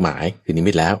ครื่องหมายคือนิ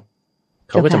มิตแล้ว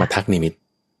เขาก็จะมาทักนิมิต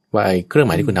ว่าไอ้เครื่องห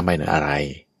มายที่คุณทำไปเนี่ยอะไร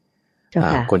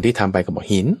คนที่ทำไปก็บอก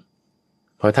หิน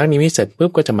พอทักนิมิตเสร็จปุ๊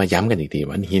บก็จะมาย้ำกันอีกที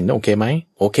ว่าหินโอเคไหม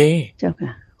โอเค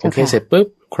โอเคเสร็จปุ๊บ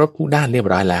ครบทุกด้านเรียบ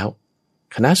ร้อยแล้ว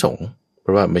คณะสงฆ์เพร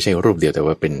าะว่าไม่ใช่รูปเดียวแต่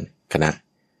ว่าเป็นคณะ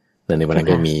ในวันนั้น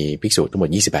ก็มีภิกษุทั้งหมด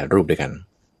28รูปด้วยกัน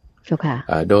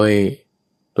โดย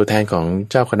ตัวแทนของ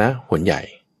เจ้าคณะหนใหญ่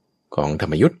ของธร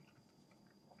รมยุทธ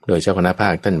โดยเจ้าคณะภา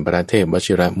คท่านพระเทพว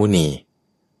ชิรมุนี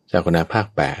เจ้าคณะภาค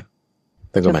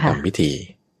8ท่านก็มาทำพิธี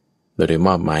โดยม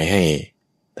อบหมายให้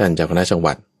ท่านเจ้าคณะจังห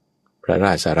วัดพระร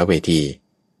าชสารเวที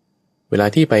เวลา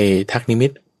ที่ไปทักนิมิ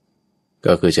ต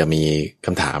ก็คือจะมีค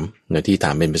ำถามเนื้อที่ถ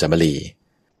ามเป็นภาษาบาลี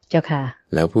เจ้าค่ะ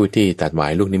แล้วผู้ที่ตัดหมา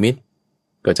ยลูกนิมิต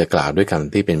ก็จะกล่าวด้วยค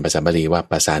ำที่เป็นภาษาบาลีว่า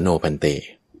ปาสาโนพันเต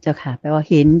เจ้าค่ะแปลว่า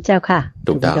หินเจ้าค่ะ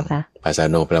ถูกต้องปาสา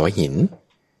โนแปลว่าหิน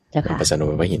เจ้าค่ะปาสาโน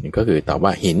แปลว่าหินก็คือตอบว่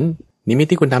าหินนิมิต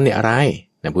ที่คุณทำเนี่ยอะไร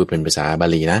นะพูดเป็นภาษาบา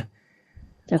ลีนะ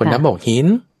คนทำบอกหิน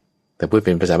แต่พูดเ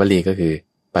ป็นภาษาบาลีก็คือ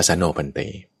ปาสาโนพันเต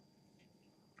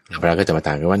พระก็จะมาถ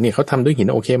ามกันว่านี่เขาทำด้วยหิน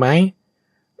โอเคไหม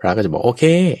พระก็จะบอกโอเค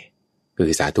คือ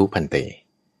สาธุพันเต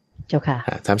เจ้าค่ะ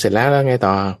ทำเสร็จแล้วไง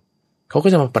ต่อเขาก็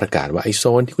จะมาประกาศว่าไอโซ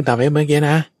นที่คุณทำไว้เมื่อกี้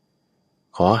นะ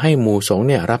ขอให้หมู่สงฆ์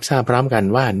เนี่ยรับทราบพร้อมกัน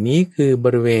ว่านี้คือบ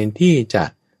ริเวณที่จะ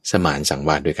สมานสังว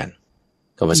าสด้วยกัน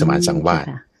คำว่าสมานสังวาส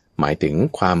หมายถึง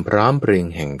ความพร้อมเพรียง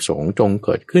แห่งสงฆ์จงเ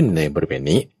กิดขึ้นในบริเวณ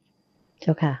นี้เจ้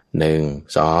าค่ะ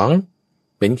1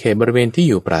 2เป็นเขตบริเวณที่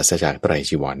อยู่ปราศจากไตร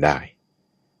จีวรได้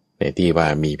ในที่ว่า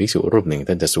มีภิกษุรูปหนึ่ง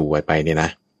ท่านจะสู่ไว้ไปเนี่ยนะ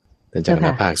ท่านเจ้าคณ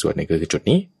ะภาคส่วนนี่คือจุด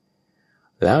นี้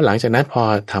แล้วหลังจากนั้นพอ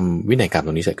ทำวินัยกรรมต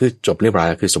รงนี้เสร็จคือจบเรียบร้อย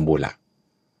แล้วคือสมบูรณ์ละ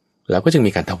แล้วก็จึง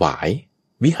มีการถวาย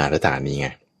วิหารทานนี้ไง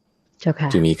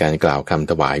จึงมีการกล่าวคำ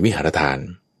ถวายวิหารทาน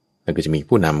แล้วก็จะมี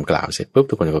ผู้นำกล่าวเสร็จปุ๊บ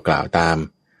ทุกคนก็กล่าวตาม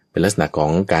เป็นลักษณะขอ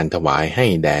งการถวายให้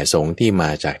แด่สงฆ์ที่มา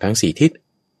จากทั้ง4ทิศ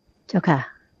เจ้าค่ะ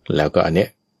แล้วก็อันเนี้ย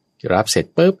รับเสร็จ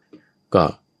ปุ๊บก็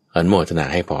อนุโมทนา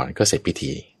ให้พรก็เสร็จพิ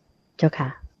ธีเจ้าค่ะ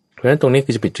เพราะฉะนั้นตรงนี้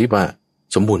คือจะเป็นที่ว่า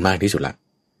สมบูรณ์มากที่สุดละ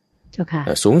เจ้าค่ะ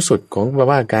สูงสุดของ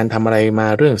ว่าการทำอะไรมา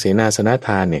เรื่องเสนาสนะท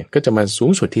านเนี่ยก็จะมาสู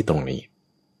งสุดที่ตรงนี้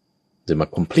จะมา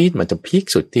complete มันจะพีค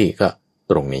สุดที่ก็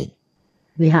ตรงนี้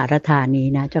วิหารทานนี้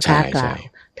นะเจ้าค่ะกล่าว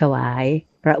ถวาย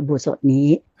พระอุโบสถนี้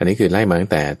อันนี้คือไล่มาตั้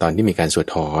งแต่ตอนที่มีการสวด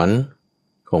ถอน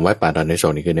ของวัดป่าดอนไนโศ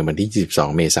กนี่คือในวันที่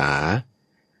22เมษาย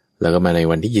นแล้วก็มาใน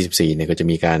วันที่24เนี่ยก็จะ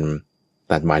มีการ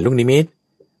ตัดหมายลูกนิมิต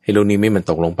ให้ลูกนิมิตมัน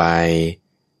ตกลงไป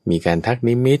มีการทัก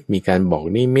นิมิตมีการบอก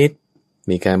นิมิต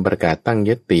มีการประกาศตั้ง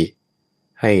ยติ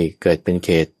ให้เกิดเป็นเข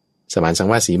ตสมานสัง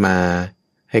วาสสีมา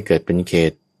ให้เกิดเป็นเข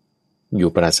ตอยู่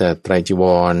ปราศจากไตรจีว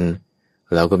ร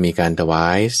แล้วก็มีการถวา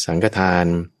ยสังฆทาน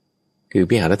คือ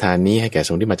วิหารทานนี้ให้แก่ส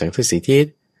งฆ์ที่มาจากทั้ง4ทิศ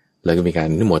แล้วก็มีการ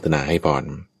อนุโมทนาให้พร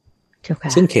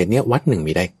ซึ่งเขตนี้วัดหนึ่ง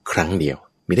มีได้ครั้งเดียว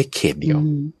มีได้เขตเดียว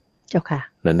เจ้าค่ะ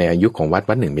และในอายุของวั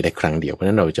ดหนึ่งมีได้ครั้งเดียวเพราะฉะ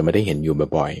นั้นเราจะไม่ได้เห็นอยู่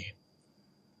บ่อย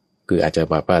ๆคืออาจจะ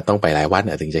แบบว่าต้องไปหลายวัด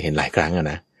ถึงจะเห็นหลายครั้งน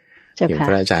ะอย่างพ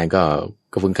ระอาจารย์ก็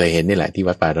เพิ่งเคยเห็นนี่แหละที่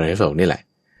วัดป่าดอนไนโศกนี่แหละ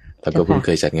แล้วก็เพิ่งเค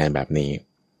ยจัดงานแบบนี้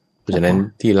เพราะฉะนั้น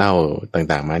ที่เล่า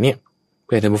ต่างๆมาเนี่ยเ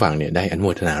พื่อให้ท่านผู้ฟังเนี่ยได้อนุโม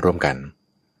ทนาร่วมกัน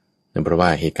เพราะว่า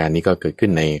เหตุการณ์นี้ก็เกิดขึ้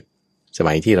นในส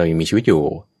มัยที่เรายังมีชีวิตอยู่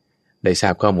ได้ทรา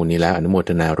บข้อมูลนี้แล้วอนุโม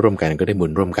ทนาร่วมกันก็ได้บุ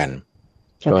ญร่วมกัน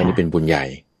เพราะว่านี่เป็นบุญใหญ่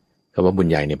คำว่าบุญ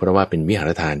ใหญ่เนี่ยเพราะว่าเป็นวิหา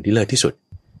รทานที่เลิศที่สุด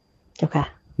เจ้าค่ะ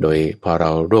โดยพอเรา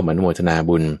ร่วมอนุโมทนา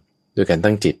บุญด้วยการ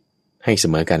ตั้งจิตให้เส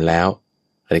มอกันแล้ว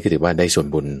อันนี้ก็ถือว่าได้ส่วน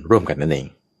บุญร่วมกันนั่นเอง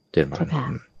เจ้าค่ะ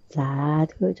สา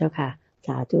ธุเจ้าค่ะส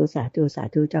าธุสาธุสา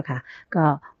ธุเจ้าค่ะก็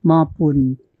มอบบุญ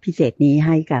พิเศษนี้ใ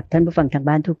ห้กับท่านผู้ฟังทาง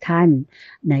บ้านทุกท่าน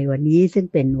ในวันนี้ซึ่ง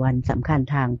เป็นวันสำคัญ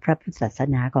ทางพระพุทธศาส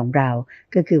นาของเรา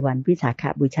ก็คือวันวิสาข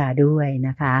บูชาด้วยน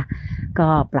ะคะก็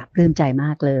ปรับปลื้มใจม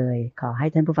ากเลยขอให้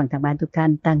ท่านผู้ฟังทางบ้านทุกท่า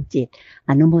นตั้งจิต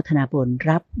อนุโมทนาบุญ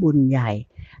รับบุญใหญ่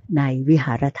ในวิห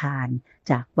ารทาน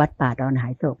จากวัดป่าดอนหา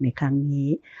ยโศกในครั้งนี้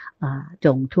จ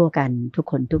งทั่วกันทุก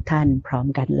คนทุกท่านพร้อม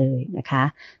กันเลยนะคะ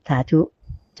สาธุ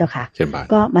เจ้าค่ะ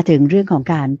ก็มาถึงเรื่องของ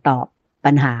การตอบ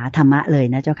ปัญหาธรรมะเลย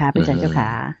นะเจ้าค่ะพระอาจารย์เจ้าค่ะ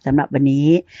สำหรับวันนี้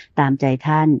ตามใจ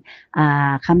ท่าน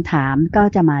คำถามก็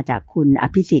จะมาจากคุณอ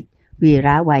ภิสิทธิ์วีร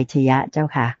ะไวชยะเจ้า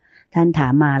ค่ะท่านถา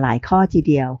มมาหลายข้อที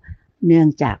เดียว เนื่อง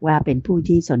จากว่าเป็นผู้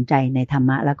ที่สนใจในธรร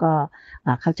มะแล้วก็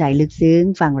เข้าใจลึกซึ้ง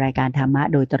ฟังรายการธรรมะ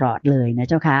โดยตลอดเลยนะ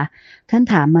เจ้าค่ะท่าน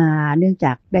ถามมาเนื่องจ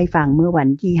ากได้ฟังเมื่อวัน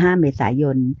ที่5เมษาย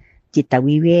นจิต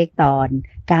วิเวกตอน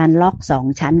การล็อก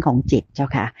2ชั้นของจิตเจ้า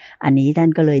ค่ะอันนี้ท่าน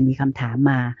ก็เลยมีคำถาม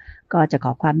มาก็จะข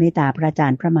อความเมตตาพระอาจา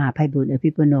รย์พระมหาไพบูลย์อภิ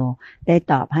ปุโนได้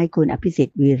ตอบให้คุณอภิสิท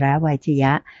ธิ์วีระไวชย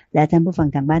ะและท่านผู้ฟัง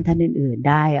ทางบ้านท่านอื่นๆ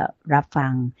ได้รับฟั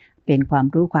งเป็นความ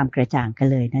รู้ความกระจ่างกัน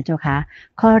เลยนะเจ้าค่ะ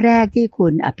ข้อแรกที่คุ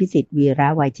ณอภิสิทธิ์วีระ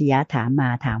ไวชยะถา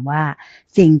มว่า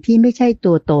สิ่งที่ไม่ใช่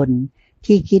ตัวตน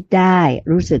ที่คิดได้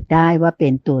รู้สึกได้ว่าเป็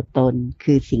นตัวตน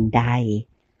คือสิ่งใด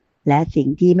และสิ่ง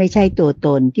ที่ไม่ใช่ตัวต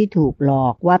นที่ถูกหลอ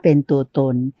กว่าเป็นตัวต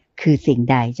นคือสิ่ง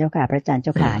ใดเจ้าค่ะพระอาจารย์เ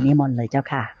จ้าค่ะนิมนต์เลยเจ้า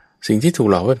ค่ะสิ่งที่ถูก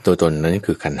หลอกว่าเป็นตัวตนนั้น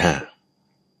คือขันธ์ห้า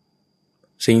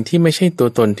สิ่งที่ไม่ใช่ตัว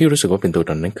ตนที่รู้สึกว่าเป็นตัว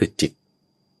ตนนั้นคือจิต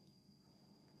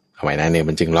เอาไว้นะเนี่ย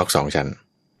มันจึงล็อก2ชั้น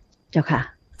เจ้าค่ะ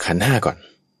ขันธ์ห้าก่อน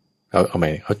เอาใหม่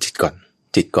เอาจิตก่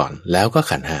อนแล้วก็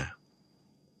ขันธ์ห้า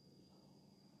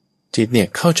จิตเนี่ย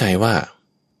เข้าใจว่า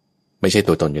ไม่ใช่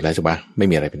ตัวตนอยู่แล้วใช่ปะไม่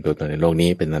มีอะไรเป็นตัวตนในโลกนี้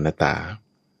เป็นอนัตตา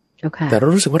แต่เรา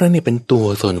รู้สึกว่านั่นเนี่ยเป็นตัว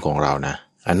ตนของเรานะ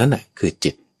อันนั้นน่ะคือ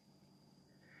จิต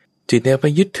เนี่ยไป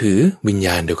ยึดถือวิญญ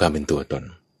าณด้วยความเป็นตัวตน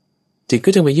จิตก็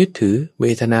จะไปยึดถือเว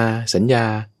ทนาสัญญา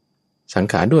สัง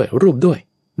ขารด้วยรูปด้วย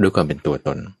ความเป็นตัวต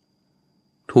น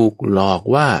ถูกหลอก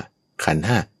ว่าขันธ์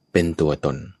ห้าเป็นตัวต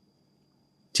น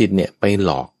จิตเนี่ยไปห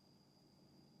ลอก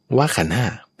ว่าขันธ์ห้า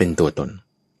เป็นตัวตน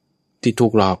จิตถู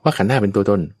กหลอกว่าขันธ์ห้าเป็นตัว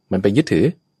ตนมันไปยึดถือ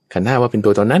ขันธ์ห้าว่าเป็นตั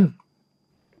วตนนั้น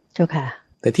เจ้าค่ะ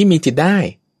แต่ที่มีจิตได้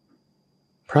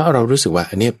เพราะเรารู้สึกว่า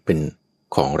อันนี้เป็น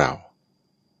ของเรา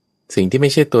สิ่งที่ไ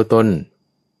ม่ใช่ตัวตน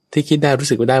ที่คิดได้รู้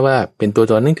สึกได้ว่าเป็นตัว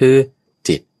ตนนั่นคือ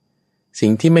จิตสิ่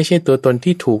งที่ไม่ใช่ตัวตน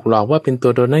ที่ถูกหลอกว่าเป็นตั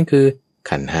วตนนั่นคือ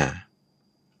ขันธ์ห้า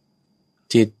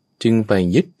จิตจึงไป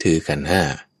ยึดถือขันธ์ห้า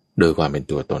โดยความเป็น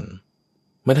ตัวตน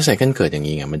มันถ้าใส่กันเกิดอย่าง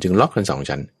นี้ไงมันจึงล็อกกัน2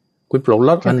ชั้นคุณปลด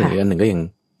ล็อกอันหนึ่งอีกอันหนึ่งก็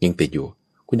ยังติดอยู่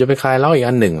คุณจะไปคลายล็อกอีก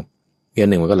อันหนึ่ง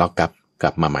มันก็ล็อกก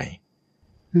ลับมาใหม่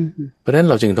เพราะฉะนั้น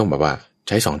เราจึงต้องแบบว่าใ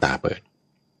ช้2 ตาเปิด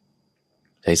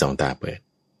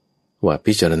ว่า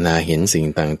พิจารณาเห็นสิ่ง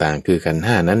ต่างๆคือขันธ์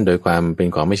ห้านั้นโดยความเป็น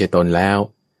ของไม่ใช่ตนแล้ว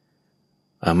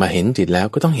มาเห็นจิตแล้ว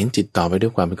ก็ต้องเห็นจิตต่อไปด้ว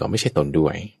ยความเป็นของไม่ใช่ตนด้ว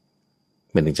ย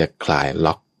มันถึงจะคลาย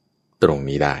ล็อกตรง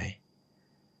นี้ได้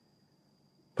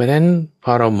เพราะฉะนั้นพ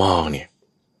อเรามองเนี่ย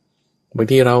บาง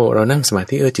ทีเรานั่งสมา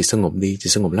ธิจิตสงบดีจิ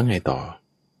ตสงบแล้วไงต่อ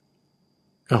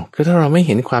ก็ถ้าเราไม่เ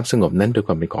ห็นความสงบนั้นโดยค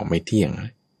วามเป็นของไม่เที่ยง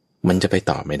มันจะไป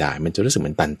ต่อไม่ได้มันจะรู้สึกเหมื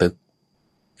อนตันตึก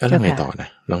แล้วไงต่อน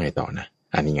ะ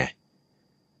อันนี้ไง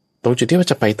ตรงจุดที่ว่า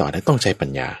จะไปต่อได้ต้องใช้ปัญ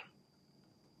ญา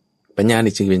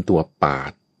นี่จึงเป็นตัวปา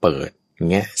ดเปิด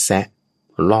แงะแซะ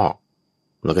ลอก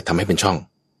แล้วก็ทำให้เป็นช่อง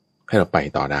ให้เราไป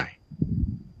ต่อได้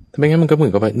ถ้าไม่งั้นมันก็เหมือ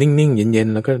นกับว่านิ่งๆเย็น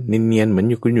ๆแล้วก็เนียนๆเหมือน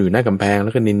คุณอยู่หน้ากำแพงแล้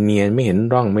วก็เนียนๆไม่เห็น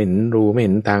ร่องไม่เห็นรูไม่เ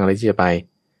ห็นทางอะไรที่จะไป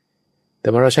แต่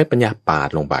พอเราใช้ปัญญาปาด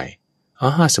ลงไป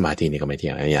สมาธินี่ก็ไม่เที่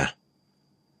ยงนะเนี่ย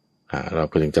เรา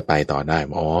ก็ถึงจะไปต่อได้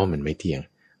มันไม่เที่ยง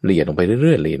ละเอียดลงไปเ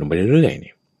รื่อยๆเ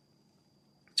นี่ย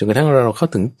จนกระทั่งเราเข้า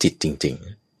ถึงจิตจริง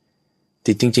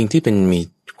ๆที่เป็นมี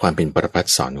ความเป็นปรมัต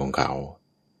ถ์สอนของเขา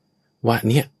ว่า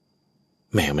เนี่ย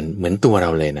แหมมันเหมือนตัวเรา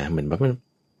เลยนะเหมือนแบบมัน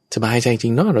สบายใจจริ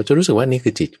งเนาะเราจะรู้สึกว่านี่คื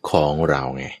อจิตของเรา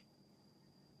ไง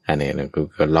อันนี้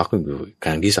ก็ล็อกอยู่ค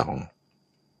รั้งที่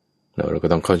2เราก็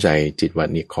ต้องเข้าใจจิตว่า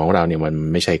นี่ของเราเนี่ยมัน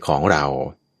ไม่ใช่ของเรา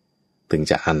ถึง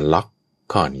จะอันล็อก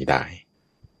ข้อนี้ได้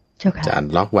จะอัน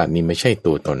ล็อกว่านี่ไม่ใช่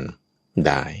ตัวตนไ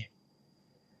ด้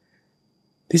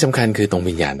ที่สำคัญคือตรง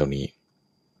วิญญาณตรงนี้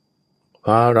พ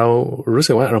อเรารู้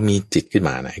สึกว่าเรามีจิตขึ้น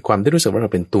มานะความที่รู้สึกว่าเรา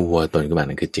เป็นตัวตนขึ้นมา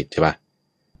นั่นคือจิตใช่ปะ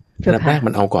อันดับแรก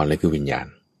มันเอาก่อนเลยคือวิญญาณ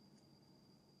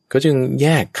ก็จึงแย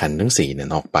กขันธ์ทั้ง4นั้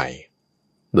นออกไป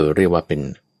โดยเรียกว่าเป็น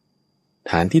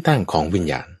ฐานที่ตั้งของวิญ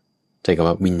ญาณใช้คำ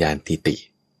ว่าวิญญาณทิฏฐิ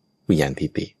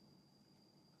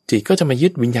จิตก็จะมายึ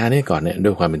ดวิญญาณนี่ก่อนเนี่ยด้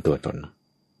วยความเป็นตัวตน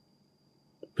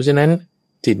เพราะฉะนั้น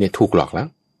จิตเนี่ยถูกหลอกแล้ว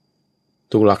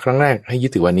ถูกหลอกครั้งแรกให้ยึ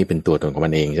ดถือว่านี้เป็นตัวตนของมั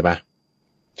นเองใช่ปะ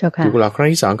ถูกหลอกครั้ง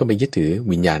ที่2ก็ไปยึดถือ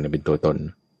วิญญาณเป็นตัวตน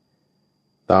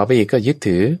ต่อไปอีกก็ยึด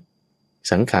ถือ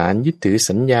สังขารยึดถือ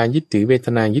สัญญายึดถือเวท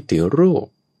นายึดถือรูป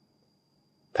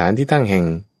ฐานที่ตั้งแห่ง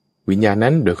วิญญาณ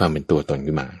นั้นโดยความเป็นตัวตน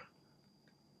ขึ้นมา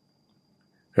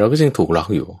เราก็จึงถูกล็อก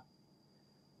อยู่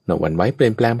หวั่นไหวเปลี่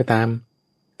ยนแปลงไปตาม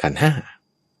ขันธ์ห้า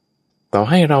ต่อ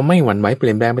ให้เราไม่หวั่นไหวเป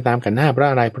ลี่ยนแปลงไปตามขันธ์ห้าเพราะ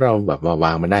อะไรเพราะเราแบบว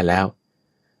างมันได้แล้ว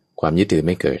ความยึดถือไ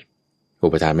ม่เกิดอุ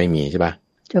ปทานไม่มีใช่ปะ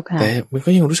แต่มันก็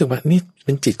ยังรู้สึกว่านี่เ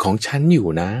ป็นจิตของฉันอยู่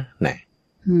นะ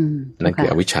นั่นคือ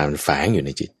อวิชชามันแฝงอยู่ใน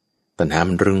จิตตัณหา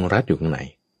มันรึงรัดอยู่ข้างใน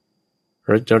เ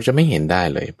ราจะไม่เห็นได้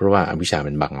เลยเพราะว่าอวิชชา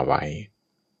มันบังเอาไว้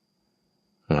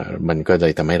มันก็เล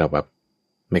ยทำให้เราแบบ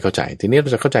ไม่เข้าใจทีนี้เรา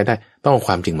จะเข้าใจได้ต้องเอาค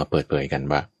วามจริงมาเปิดเผยกัน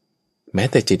ว่าแม้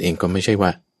แต่จิตเองก็ไม่ใช่ว่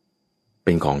าเป็น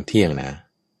เป็นของเที่ยงนะ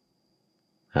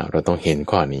เราต้องเห็น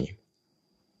ข้อนี้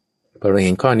พอเราเ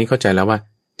ห็นข้อนี้เข้าใจแล้วว่า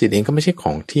จิตเองก็ไม่ใช่ข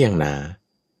องเที่ยงนะ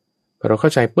พอเราเข้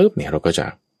าใจปุ๊บเนี่ยเราก็จะ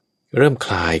เริ่มค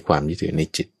ลายความยึดถือใน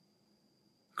จิต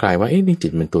คลายว่านี่จิ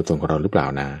ตมันตัวตนของเราหรือเปล่า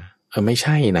นะไม่ใ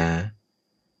ช่นะ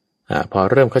พอ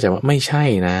เริ่มเข้าใจว่าไม่ใช่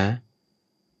นะ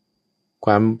ค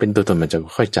วามเป็นตัวตนมันจะ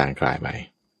ค่อยจางคลายไป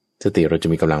สติเราจะ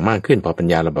มีกำลังมากขึ้นพอปัญ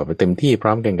ญาเราแบบเต็มที่พร้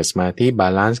อมกันกับสมาธิบา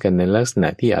ลานซ์กันในลักษณะ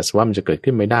ที่อาสวะมันจะเกิด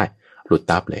ขึ้นไม่ได้หลุด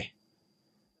ตับเลย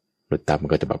หลุดตับมัน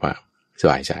ก็จะแบบว่าส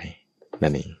บายใจนั่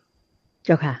นเองเ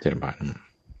จ้าค่ะเจริญพร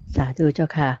สาธุเจ้า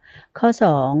ค่ะข้อ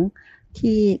2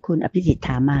ที่คุณอภิสิทธิ์ถ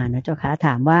ามมานะเจ้าค่ะถ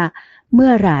ามว่าเมื่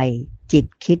อไหร่จิต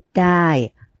คิดได้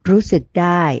รู้สึกไ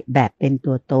ด้แบบเป็น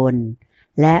ตัวตน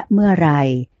และเมื่อไหร่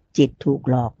จิตถูก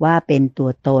หลอกว่าเป็นตัว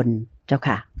ตนเจ้า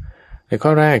ค่ะในข้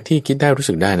อแรกที่คิดได้รู้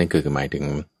สึกได้นั่นคือหมายถึง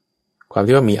ความ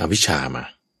ที่ว่ามีอวิชชามา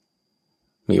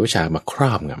มีอวิชชามาคร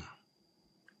อบง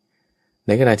ำใ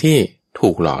นขณะที่ถู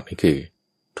กหลอกนี่คือ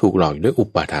ถูกหลอกอยู่ด้วยอุ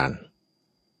ปาทาน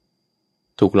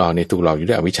ถูกหลอกเนี่ยถูกหลอกอยู่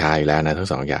ด้วยอวิชชาอยู่แล้วนะทั้ง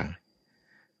สองอย่าง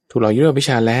ถูกหลอกอยู่ด้วยอวิช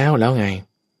ชาแล้วไง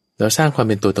เราสร้างความ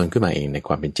เป็นตัวตนขึ้นมาเองในค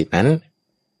วามเป็นจิตนั้น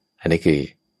อันนี้คือ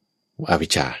อวิ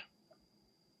ชชา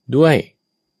ด้วย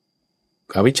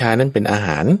อวิชชานั้นเป็นอาห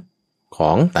ารข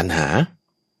องตัณหา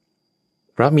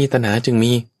เพราะมีตัณหาจึง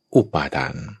มีอุปาทา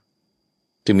น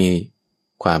จึงมี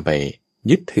ความไป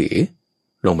ยึดถือ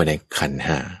ลงไปในขันธ์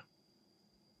ห้า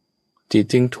จิต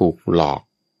จึงถูกหลอก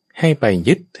ให้ไป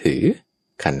ยึดถือ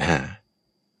ขันธ์ห้า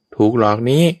ถูกหลอก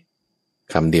นี้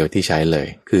คำเดียวที่ใช้เลย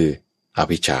คืออ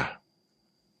วิชชา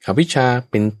อวิชชา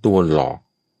เป็นตัวหลอก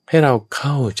ให้เราเ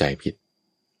ข้าใจผิด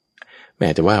แม้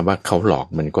แต่ว่าเขาหลอก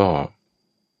มันก็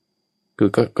คือ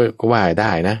ก็ว่าไ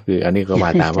ด้นะคืออันนี้ก็ว่า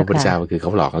ตามพระพุทธเจ้าก็คือเข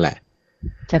าหลอกกันแหละ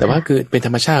แต่ว่าคือเป็นธ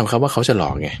รรมชาติของเขาว่าเขาจะหล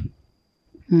อกไง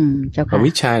อ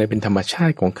วิชชาเนี่ยเป็นธรรมชา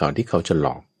ติของเขาที่เขาจะหล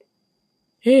อก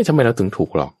ทำไมเราถึงถู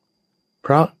กหลอกเพ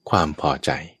ราะความพอใ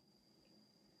จ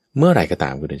เมื่อไหร่ก็ตา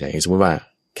มคุณใจสมมติว่า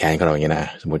แขนของเราอย่างนี้นะ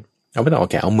สมมติเอาไม่ต้องเอา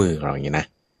แขนเอามือของเราอย่างนี้นะ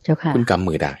คุณกำ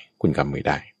มือได้คุณกำมือ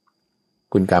ได้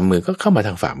คุณกำมือก็เข้ามาท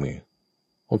างฝ่ามือ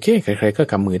โอเคใครๆก็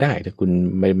กำมือได้แต่คุณ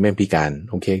ไม่พิการ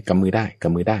โอเคกำมือได้ก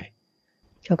ำมือได้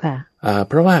เจ้าค่ะ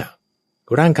เพราะว่า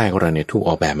ร่างกายของเราเนี่ยถูกอ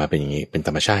อกแบบมาเป็นอย่างนี้เป็นธ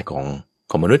รรมชาติขอ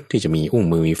งมนุษย์ที่จะมีอุ้ง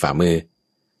มือมีฝ่ามือ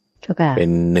เป็น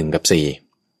1 กับ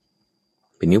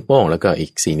 4เป็นนิ้วโป้งแล้วก็อี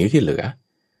ก4นิ้วที่เหลือ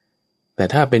แต่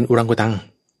ถ้าเป็นอุรังกุตัง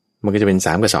มันก็จะเป็น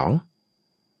3 กับ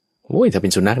 2โอ้ยถ้าเป็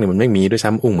นสุนัขเนี่ยมันไม่มีด้วยซ้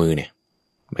ำอุ้งมือเนี่ย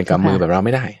มันกำมือแบบเราไ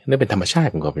ม่ได้นั่นเป็นธรรมชาติ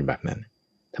ของเขาเป็นแบบนั้น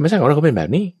ธรรมชาติของเราก็เป็นแบบ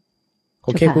นี้โอ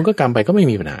เคคุณก็กำไปก็ไม่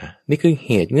มีปัญหานี่คือเ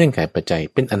หตุเงื่อนไขปัจจัย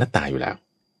เป็นอนัตตาอยู่แล้ว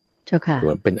เจ้าค่ะ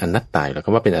เป็นอนัตตาแล้วค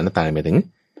ำว่าเป็นอนัตตาหมายถึง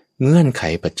เงื่อนไข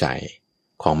ปัจจัย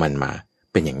ของมันมา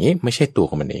เป็นอย่างนี้ไม่ใช่ตัว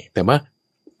ของมันเองแต่ว่า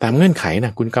ตามเงื่อนไขน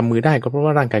ะคุณกำมือได้ก็เพราะว่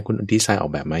าร่างกายคุณดีไซน์ออ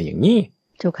กแบบมาอย่างนี้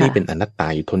นี่เป็นอนัตตา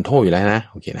อยู่ทนโทษอยู่แล้วนะ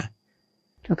โอเคนะ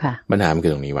เจ้าค่ะปัญหามันคื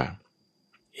อตรงนี้ว่า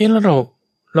แล้วเร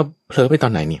าเผลอไปตอ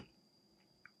นไหนนี่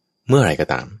เมื่อไหร่ก็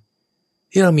ตาม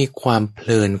ที่เรามีความเพ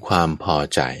ลินความพอ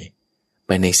ใจไ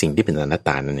ปในสิ่งที่เป็นอนัตต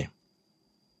านั่นเนี่ย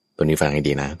ตัวนี้ฟังให้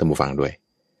ดีนะท่านผู้ฟังด้วย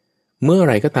เมื่อไ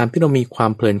หร่ก็ตามที่เรามีควา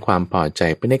มเพลินความพอใจ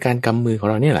ไปในการกำมือของ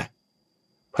เราเนี่ยแหละ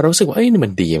พอเรารู้สึกว่านี่มั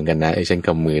นดีเหมือนกันนะฉันก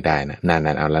ำมือได้นะนา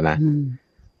นๆเอาแล้วนะ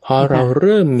พอเราเ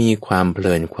ริ่มมีความเพ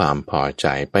ลินความพอใจ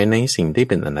ไปในสิ่งที่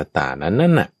เป็นอนัตตานั้นนั่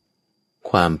นน่ะ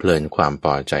ความเพลินความพ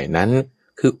อใจนั้น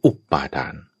คืออุปาทา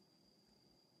น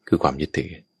คือความยึดถื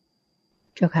อ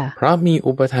เจ้าค่ะเพราะมี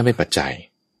อุปาทานเป็นปัจจัย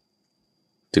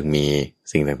จึงมี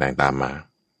สิ่งต่างๆตามมา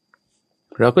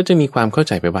เราก็จะมีความเข้า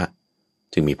ใจไปว่า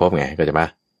จึงมีภพไงก็จะว่า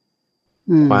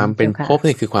ความเป็นภพ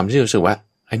นี่คือความที่รู้สึกว่า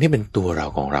อันนี้เป็นตัวเรา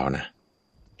ของเรานะ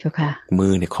เจ้าค่ะมื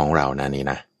อเนี่ยของเรานะนี่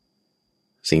นะ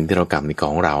สิ่งที่เรากำนี่ข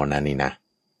องเรานะนี่นะ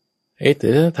แต่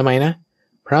ทำไมนะ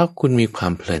เพราะคุณมีควา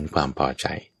มเพลินความพอใจ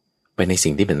ไปใน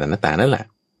สิ่งที่เป็นอนัตตานั่นแหละ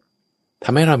ท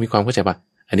ำให้เรามีความเข้าใจว่า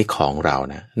อันนี้ของเรา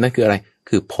นะนั่นคืออะไร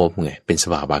คือภพไงเป็นส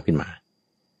ภาวะขึ้นมา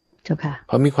เจ้าค่ะ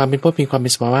พอมีความเป็นภพมีความเป็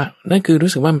นสภาวะนั่นคือ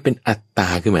รู้สึกว่ามันเป็นอัตตา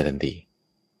ขึ้นมาทันที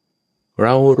เร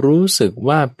ารู้สึก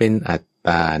ว่าเป็นอัตต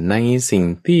าในสิ่ง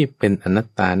ที่เป็นอนัต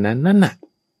ตานั้นนั่นน่ะ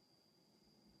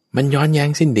มันย้อนแย้ง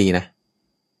สิ้นดีนะ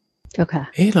เจ้าค่ะ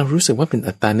เรารู้สึกว่าเป็น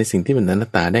อัตตาในสิ่งที่เป็นอนั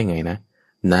ตตาได้ไงนะ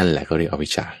นั่นแหละเขาเรียกอวิ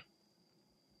ชชา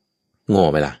โง่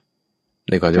ไปล่ะ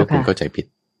ในความที่ว่าคุณเข้าใจผิด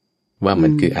ว่ามั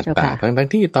นคืออัตตาทั้ง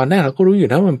ที่ตอนแรกเราก็รู้อยู่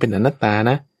นะว่ามันเป็นอนัตตา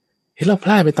นะเราพ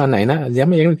ลาดไปตอนไหนนะย้ำ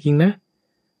ไม่จริงนะ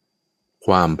ค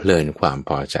วามเพลินความพ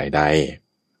อใจใด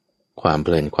ความเพ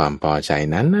ลินความพอใจ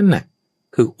นั้นนั่นน่ะ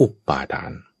คืออุปาทา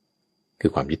นคื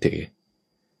อความยึดถือ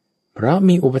เพราะ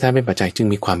มีอุปาทานเป็นปัจจัยจึง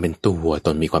มีความเป็นตัวต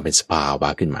นมีความเป็นสภาวะ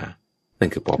ขึ้นมานั่น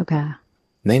คือภพ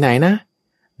ไหนๆนะ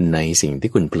ในสิ่ง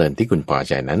ที่คุณเพลินที่คุณพอ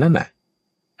ใจนั้นน่ะ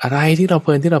อะไรที่เราเพ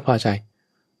ลินที่เราพอใจ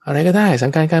อะไรก็ได้สั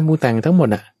งขารการปรุงแต่งทั้งหมด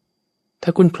อะถ้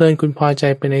าคุณเพลินคุณพอใจ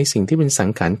ไปในสิ่งที่เป็นสัง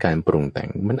ขารการปรุงแต่ง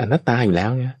มันอนัตตาอยู่แล้ว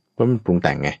ไงเพราะมันปรุงแ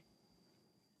ต่งไง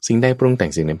สิ่งใดปรุงแต่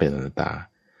งสิ่งนั้นเป็นอนัตตา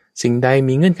สิ่งใด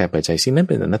มีเงื่อนไขปัจจัยสิ่งนั้น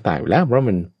เป็นอนัตตาอยู่แล้วเพราะ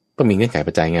มันต้องมีเงื่อนไข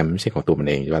ปัจจัยไงมันไม่ใช่ของตัวมัน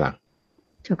เองใช่ไหมล่ะ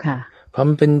เจ้าค่ะเพราะ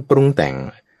มันเป็นปรุงแต่ง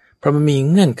เพราะมันมี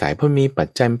เงื่อนไขเพราะมีปัจ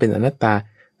จัยเป็นอนัตตา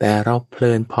แต่เราเพ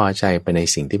ลินพอใจไปใน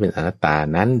สิ่งที่เป็นอนัตตา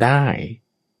นั้นได้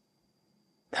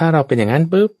ถ้าเราเป็นอย่างนั้น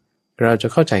ปุ๊บเราจะ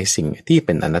เข้าใจสิ่งที่เ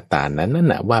ป็นอนัตตานั้นนั่น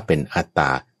แหละว่าเป็นอัตตา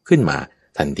ขึ้นมา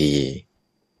ทันที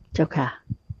เจ้าค่ะ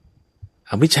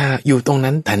อวิชชาอยู่ตรง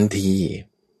นั้นทันที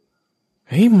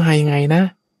เฮ้ยมายังไงนะ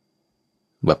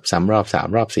แบบ3 รอบ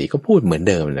3 รอบ 4ก็พูดเหมือน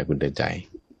เดิมนะคุณเตือนใจ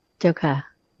เจ้าค่ะ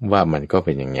ว่ามันก็เ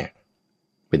ป็นอย่างเงี้ย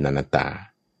เป็นอนัตตา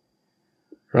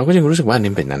เราก็จึงรู้สึกว่า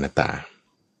นี่เป็นอนัตตา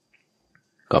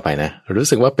ก็ไปนะรู้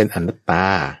สึกว่าเป็นอนัตตา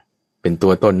เป็นตั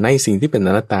วตนในสิ่งที่เป็นอ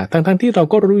นัตตาทั้งที่เรา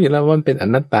ก็รู้อยู่แล้วว่ามันเป็นอ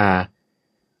นัตตา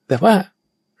แต่ว่า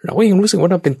เราก็ยังรู้สึกว่า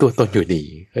เราเป็นตัวตนอยู่ดี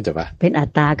เข้าใจปะเป็นอัต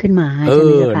ตาขึ้นมาใช่ไห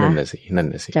มเจ้าค่ะนั่นน่ะ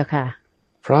สิเจ้าค่ะ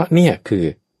เพราะเนี่ยคือ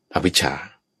อวิชชา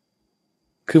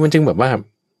คือมันจึงแบบว่า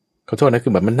ขอโทษนะคื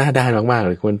อแบบมันหน้าด้านมากๆ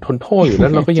เลยคนทนโทษอยู่แล้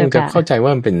วเราก็ยังจะเข้าใจว่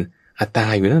ามันเป็นอัตตา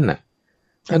อยู่นั่นน่ะ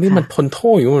ตอนนี้มันทนโท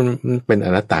ษอยู่มันเป็นอ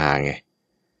นัตตาไง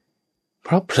เพ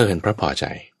ราะเพลินเพราะพอใจ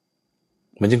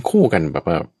มันจึงคู่กันแบบ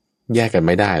ว่าแยกกันไ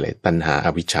ม่ได้เลยตัณหาอ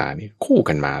วิชชานี่คู่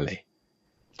กันมาเลย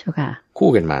เจ้าค่ะคู่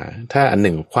กันมาถ้าอันห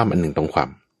นึ่งความอันหนึ่งตรงความ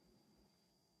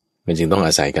มันจึงต้องอ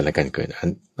าศัยกันและกันเกิด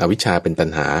อวิชชาเป็นตัณ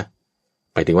หา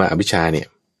ไปถึงว่าอวิชชาเนี่ย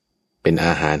เป็นอ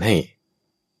าหารให้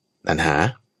ตัณหา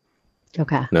เจ้า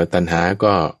ค่ะเนอะตัณหา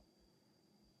ก็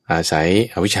อาศัย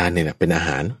อวิชชาเนี่ยเป็นอาห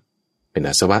ารเป็นอ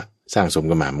าสวะสร้างสม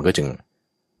กันมามันก็จึง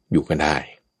อยู่กันได้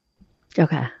เจ้า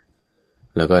ค่ะ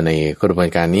แล้วก็ในกระบวน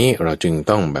การนี้เราจึง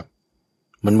ต้องแบบ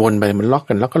มันวนไปมันล็อก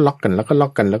กันแล้วก็ล็อกกันแล้วก็ล็อ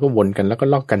กกันแล้วก็วนกันแล้วก็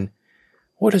ล็อกกัน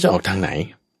ว่าเราจะออกทางไหน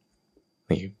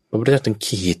นี่พระพุทธเจ้าจึง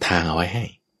ขีดทางเอาไว้ให้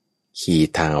ขีด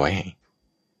ทางเอาไว้ให้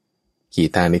ขีด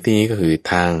ทางในที่นี้ก็คือ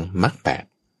ทางมรรค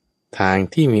8ทาง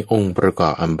ที่มีองค์ประกอ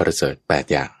บอันประเสริฐ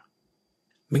8อย่าง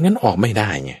ไม่งั้นออกไม่ได้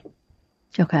ไง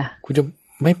เจ้าค่ะคุณจะ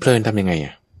ไม่เพลินทำยังไง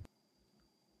อ่ะ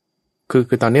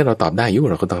คือตอนนี้เราตอบได้อยู่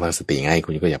เราก็ต้องตั้งสติไงคุ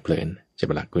ณก็อย่าเพลินใช่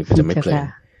ปะล่ะคุณก็จะไม่เพลิน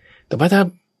แต่ว่าถ้า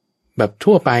แบบ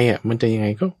ทั่วไปอ่ะมันจะยังไง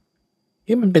ก็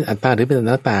มันเป็นอัตตาหรือเป็นอ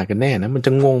นัตตากันแน่นะมันจ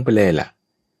ะงงไปเลยแหละ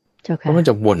เพราะมันจ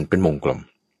ะวนเป็นวงกลม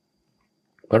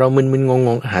พอเรามึนๆง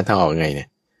งๆหาทางออกไงเนี่ย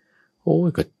โอ้ย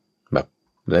ก็แบบ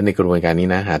แล้วในกระบวนการนี้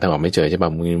นะหาทางออกไม่เจอใช่ป่ะ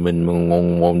มึนง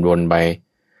งวนไป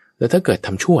แล้วถ้าเกิดท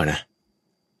ำชั่วนะ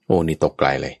โอ้นี่ตกไกล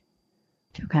เลย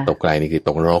ตกไกลนี่คือต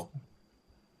กนรก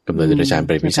กำเนิดเดรัจฉานเป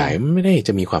รตวิสัยไม่ได้จ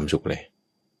ะมีความสุขเลย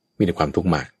มีแต่ความทุกข์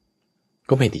มาก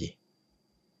ก็ไม่ดี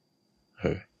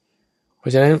เพรา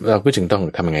ะฉะนั้นเราก็จึงต้อง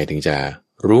ทำยังไงถึงจะ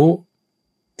รู้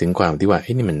ถึงความที่ว่า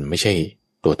นี่มันไม่ใช่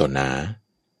ตัวตนนะ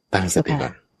ตั้งสติก่อ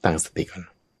นตั้งส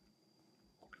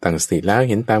ติแล้ว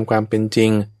เห็นตามความเป็นจริ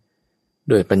ง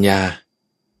ด้วยปัญญา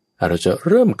เราจะ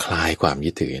เริ่มคลายความ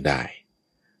ยึดถือได้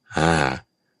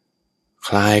ค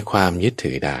ลายความยึด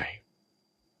ถือได้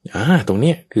ตรง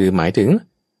นี้คือหมายถึง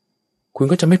คุณ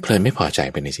ก็จะไม่เพลินไม่พอใจ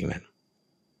ไปในสิ่งนั้น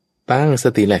ตั้งส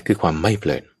ติแหละคือความไม่เพ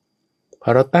ลินพอ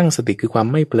เราตั้งสติคือความ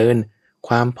ไม่เพลินค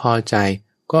วามพอใจ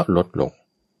ก็ลดลง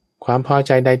ความพอใ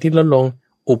จใดที่ลดลง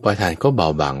อุปทานก็เบา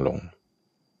บางลง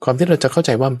ความที่เราจะเข้าใจ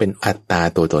ว่ามันเป็นอัตตา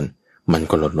ตัวตนมัน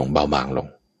ก็ลดลงเบาบางลง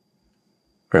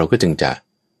เราก็จึงจะ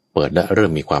เปิดและเริ่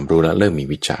มมีความรู้และเริ่มมี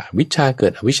วิชาเกิ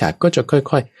ดอวิชชาก็จะค่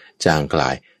อยๆจางคลา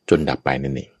ยจนดับไป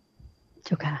นั่นเองเ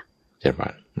จ้าค่ะเจ้าค่ะ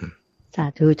สา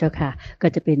ธุเจ้าค่ะก็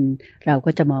จะเป็นเรา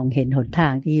ก็จะมองเห็นหนทา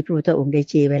งที่พระพุทธองค์ได้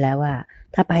ชี้ไว้แล้วว่า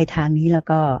ถ้าไปทางนี้แล้ว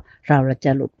ก็เราจ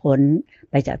ะหลุดพ้น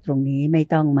ไปจากตรงนี้ไม่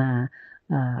ต้องมา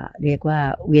เรียกว่า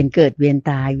เวียนเกิดเวียน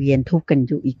ตายเวียนทุกข์กันอ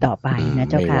ยู่อีกต่อไปนะ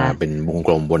เจ้าค่ะไม่ว่าเป็นวงก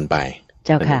ลมวนไปเ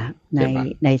จ้าค่ะ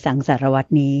ในสังสารวัฏ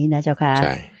นี้นะเจ้าค่ะ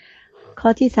ข้อ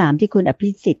ที่3ที่คุณอภิ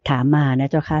สิทธิ์ถามมานะ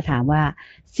เจ้าค่ะถามว่า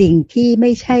สิ่งที่ไ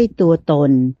ม่ใช่ตัวต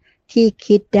นที่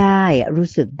คิดได้รู้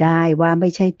สึกได้ว่าไม่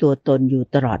ใช่ตัวตนอยู่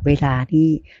ตลอดเวลานี่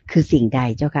คือสิ่งใด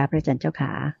เจ้าค่ะพระอาจารย์เจ้าค่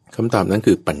ะคำตอบนั้น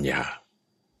คือปัญญา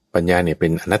เนี่ยเป็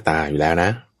นอนัตตาอยู่แล้วนะ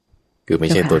คือไม่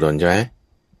ใช่ตัวตนใช่ไหม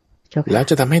แล้ว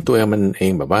จะทำให้ตัวมันเอ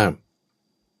งแบบว่า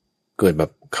เกิดแบ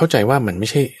บเข้าใจว่ามันไม่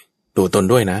ใช่ตัวตน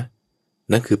ด้วยนะ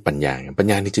นั่นคือปัญญา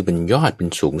นี่จึงเป็นยอดเป็น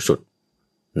สูงสุด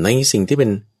ในสิ่งที่เป็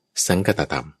นสังคต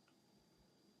ธรรม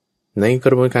ในก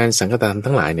ระบวนการสังคตธรรม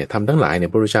ทั้งหลายเนี่ยทำทั้งหลายเนี่ย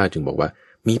พระพุทธเจ้าจึงบอกว่า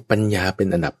มีปัญญาเป็น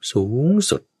อันดับสูง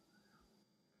สุด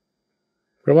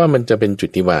เพราะว่ามันจะเป็นจุด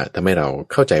ที่ว่าทำให้เรา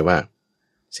เข้าใจว่า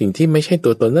สิ่งที่ไม่ใช่ตั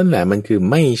วตนนั่นแหละมันคือ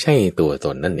ไม่ใช่ตัวต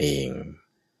นนั่นเอง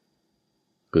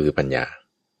คือปัญญา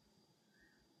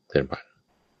เจริญพร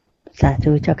สา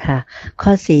ธุเจ้าค่ะข้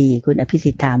อ4คุณอภิ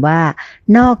สิทธิ์ถามว่า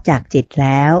นอกจากจิตแ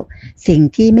ล้วสิ่ง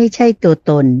ที่ไม่ใช่ตัว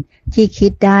ตนที่คิ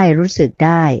ดได้รู้สึกไ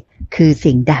ด้คือ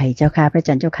สิ่งใดเจ้าค่ะพระอาจ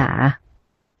ารย์เจ้าค่ะ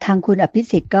ทางคุณอภิ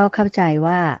สิทธิ์ก็เข้าใจ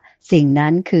ว่าสิ่งนั้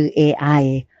นคือ AI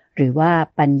หรือว่า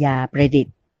ปัญญาประดิษ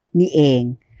ฐ์นี่เอง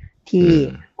ที่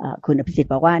คุณอภิสิท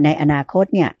ธิ์บอกว่าในอนาคต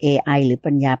เนี่ย AI หรือ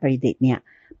ปัญญาประดิษฐ์เนี่ย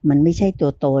มันไม่ใช่ตั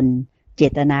วตนเจ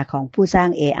ตนาของผู้สร้าง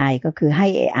AI ก็คือให้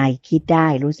AI คิดได้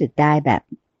รู้สึกได้แบบ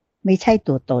ไม่ใช่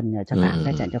ตัวตนเจ้าค่ะพร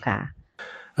ะอาจารย์เจ้าค่ะ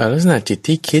ลักษณะจิต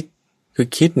ที่คิดคือ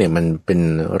คิดเนี่ยมันเป็น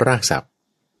รากศัพท์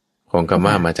ของคำ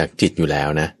ว่ามาจากจิตอยู่แล้ว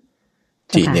นะ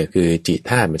จิตเนี่ยคือจิต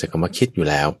ธาตุมาจากคำว่าคิดอยู่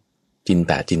แล้วจิน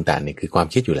ตะเนี่ยคือความ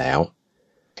คิดอยู่แล้ว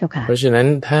เพราะฉะนั้น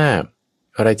ถ้า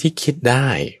อะไรที่คิดได้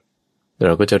เร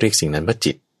าก็จะเรียกสิ่งนั้นว่า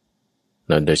จิตเ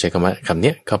ราโดยใช้คำ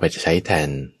นี้เข้าไปจะใช้แทน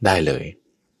ได้เลย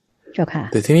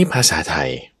แต่ทีนี้ภาษาไ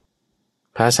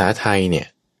ทยเนี่ย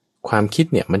ความคิด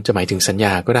เนี่ยมันจะหมายถึงสัญญ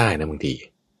าก็ได้นะบางที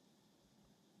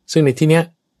ซึ่งในที่เนี้ย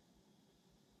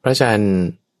พระอาจารย์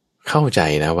เข้าใจ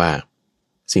นะว่า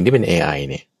สิ่งที่เป็น AI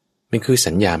เนี่ยมันคือ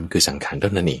สัญญามันคือสังขารเท่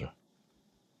านั้นเอง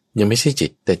ยังไม่ใช่จิ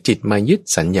ตแต่จิตมายึด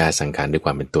สัญญาสังขารด้วยค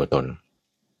วามเป็นตัวตน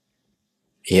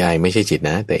AI ไม่ใช่จิต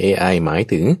นะแต่ AI หมาย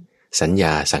ถึงสัญญ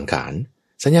าสังขาร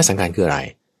คืออะไร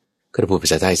ก็พูดภ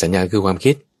าษาไทยสัญญาคือความ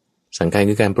คิดสังขาร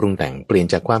คือการปรุงแต่งเปลี่ยน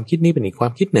จากความคิดนี้เป็นอีกควา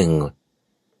มคิดหนึ่ง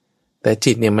แต่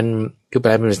จิตเนี่ยมันคือแป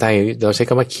ลเป็นภาษาไทยเราใช้ค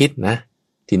ำว่าคิดนะ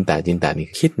จินตะนี่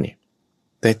คิดเนี่ย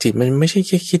แต่จิตมันไม่ใช่แ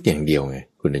ค่คิดอย่างเดียวไง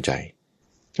คุณใจ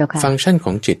ฟังก์ชันข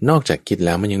องจิตนอกจากคิดแ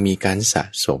ล้วมันยังมีการสะ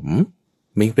สม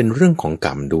มีเป็นเรื่องของกร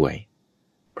รมด้วย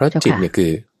เพราะจิตเนี่ยคื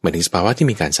อหมายถึงสภาวะที่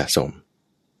มีการสะสม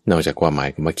นอกจากความหมาย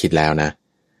มาคิดแล้วนะ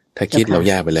ถ้าคิดเราแ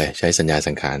ยกไปเลยใช้สัญญา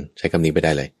สังขารใช้คำนี้ไปไ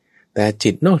ด้เลยแต่จิ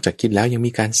ตนอกจากคิดแล้วยัง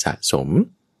มีการสะสม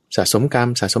กรรม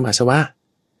สะสมอาสวะ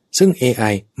ซึ่ง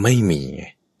AI ไม่มีไง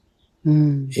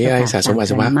AI สะสมอา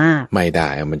สวะไม่ได้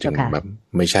มันจึงแบบ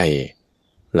ไม่ใช่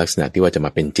ลักษณะที่ว่าจะม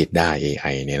าเป็นจิตได้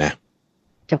AI เนี่ยนะ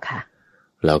เจ้าค่ะ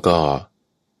แล้วก็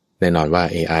แน่นอนว่า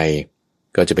AI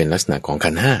ก็จะเป็นลักษณะของ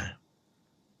ขันธ์ห้า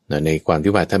ในความ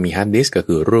ที่ว่าถ้ามีฮาร์ดดิสก์ก็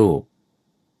คือรูป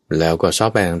แล้วก็ซอฟ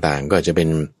ต์แวร์ต่างๆก็จะเป็น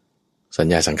สัญ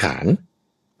ญาสังขาร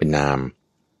เป็นนาม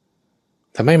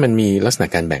ทำให้มันมีลักษณะ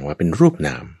การแบ่งว่าเป็นรูปน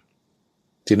าม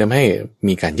จึงทำให้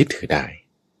มีการยึดถือได้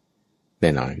แ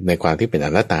น่นอนในความที่เป็นอ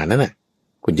นัตตานั้นน่ะ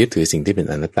คุณยึดถือสิ่งที่เป็น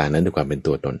อนัตตานั้นด้วยความเป็น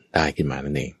ตัวตนได้ขึ้นมา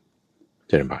นั่นเองเ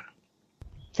จริญพร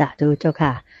สาธุเจ้า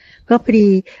ค่ะก็พอดี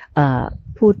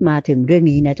พูดมาถึงเรื่อง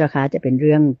นี้นะเจ้าค่ะจะเป็นเ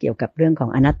รื่องเกี่ยวกับเรื่องของ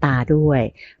อนัตตาด้วย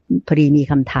พอดีมี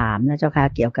คำถามนะเจ้าค่ะ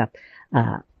เกี่ยวกับ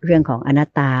เรื่องของอนัต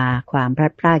ตาความพลั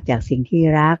ดพรากจากสิ่งที่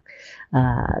รัก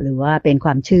หรือว่าเป็นคว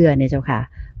ามเชื่อเนี่ยเจ้าค่ะ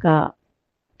ก็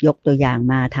ยกตัวอย่าง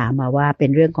มาถามมาว่าเป็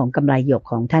นเรื่องของกำไรหยก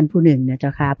ของท่านผู้หนึ่งนะเจ้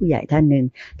าค่ะผู้ใหญ่ท่านหนึ่ง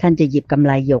ท่านจะหยิบกำไ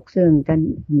รหยกซึ่งท่าน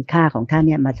มีค่าของท่านเ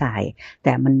นี่ยมาใส่แ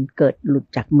ต่มันเกิดหลุด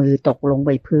จากมือตกลงไป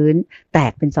พื้นแต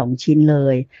กเป็น2ชิ้นเล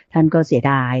ยท่านก็เสีย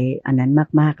ดายอันนั้น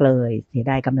มากๆเลยเสีย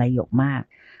ดายกำไรหยกมาก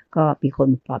ก็มีคน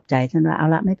ปลอบใจท่านว่าเอา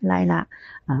ละไม่เป็นไรละ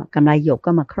กำไรหยก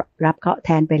ก็มารับเคราะห์แท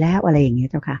นไปแล้วอะไรอย่างเงี้ย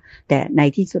เจ้าค่ะแต่ใน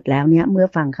ที่สุดแล้วเนี่ยเมื่อ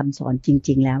ฟังคำสอนจ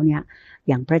ริงๆแล้วเนี่ย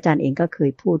อย่างพระอาจารย์เองก็เค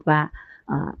ยพูดว่า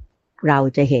เรา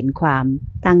จะเห็นความ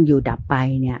ตั้งอยู่ดับไป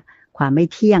เนี่ยความไม่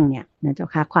เที่ยงเนี่ยนะเจ้า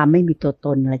ค่ะความไม่มีตัวต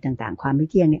นอะไรต่างๆความไม่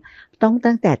เที่ยงเนี่ยต้อง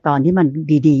ตั้งแต่ตอนที่มัน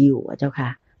ดีๆอยู่เจ้าค่ะ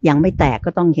ยังไม่แตก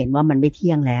ก็ต้องเห็นว่ามันไม่เ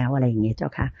ที่ยงแล้วอะไรอย่างเงี้ยเจ้า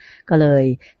ค่ะก็เลย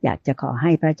อยากจะขอใ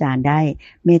ห้พระอาจารย์ได้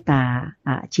เมตตา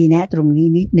ชี้แนะตรงนี้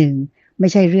นิดนึงไม่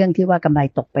ใช่เรื่องที่ว่ากำไร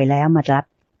ตกไปแล้วมารับ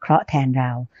เคราะห์แทนเร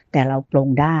าแต่เราปรง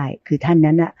ได้คือท่าน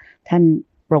นั้นน่ะท่าน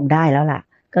ปรงได้แล้วล่ะ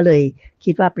ก็เลย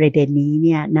คิดว่าประเด็นนี้เ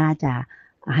นี่ยน่าจะ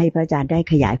ให้พระอาจารย์ได้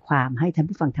ขยายความให้ท่าน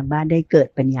ผู้ฟังทางบ้านได้เกิด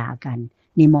ปัญญากัน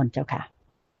นิมนต์เจ้าค่ะ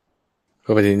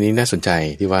ก็ประเด็นนี้น่าสนใจ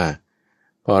ที่ว่า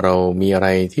พอเรามีอะไร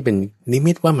ที่เป็นนิ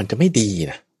มิตว่ามันจะไม่ดี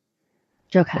นะ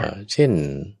เจ้าค่ะเช่น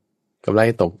กำไร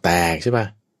ตกแตกใช่ป่ะ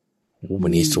วั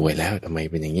นนี้สวยแล้วทำไม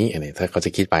เป็นอย่างนี้อะไรถ้าเขาจะ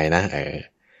คิดไปนะ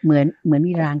เหมือน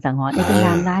มีรางสังหรณ์เป็นร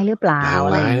างร้ายหรือเปล่าอ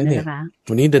ะไรอย่างนี้นะคะ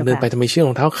วันนี้เดินไปทำไมเชือกร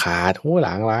องเท้าขาดห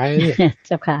ลังร้ายเนี่ยเ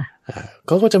จ้าค่ะเ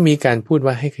ขาก็จะมีการพูด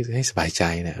ว่าให้สบายใจ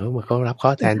นะเขารับเครา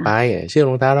ะห์แทนไปเชือก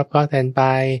รองเท้ารับเคราะห์แทนไป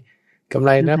กำไ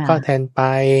รรับเคราะห์แทนไป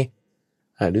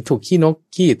หรือถูกขี้นก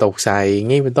ขี้ตกใส่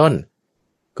งี้เป็นต้น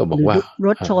ก็บอกว่าร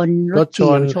ถชน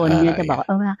เนี่ยจะบอก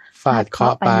ว่าฟาดเครา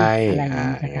ะห์ไป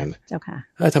อย่างนั้นเจ้าค่ะ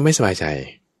ทำให้สบายใจ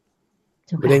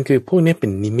ประเด็นคือพวกนี้เป็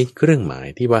นนิมิตเครื่องหมาย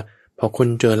ที่ว่าพอคน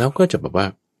เจอแล้วก็จะแบบว่า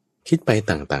คิดไป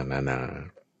ต่างๆนานา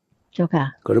เจ้าค่ะ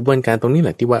กระบวนการตรงนี้แห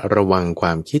ละที่ว่าระวังคว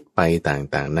ามคิดไป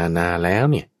ต่างๆนานาแล้ว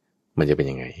เนี่ยมันจะเป็น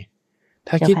ยังไง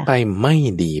ถ้าคิดไปไม่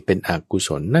ดีเป็นอกุศ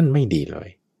ลนั่นไม่ดีเลย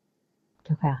เ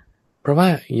จ้าค่ะ เพราะว่า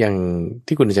อย่าง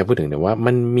ที่คุณอาจารย์พูดถึงเนี่ยว่า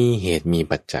มันมีเหตุมี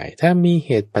ปัจจัยถ้ามีเห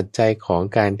ตุปัจจัยของ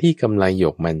การที่กำไรหย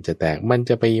กมันจะแตกมัน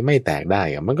จะไปไม่แตกได้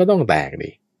อะมันก็ต้องแตก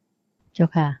ดิเจ้า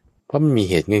ค่ะเพราะมันมี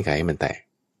เหตุเงื่อนไขให้มันแตก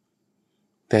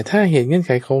แต่ถ้าเหตุเงื่อนไ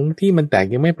ขของที่มันแตก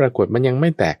ยังไม่ปรากฏมันยังไม่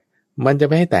แตกมันจะไ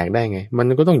ปให้แตกได้ไงมัน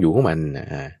ก็ต้องอยู่ของมันนะ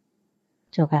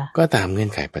เจ้าค่ะก็ตามเงื่อ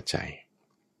นไขปัจจัย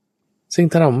ซึ่ง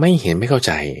ถ้าเราไม่เห็นไม่เข้าใ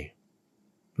จ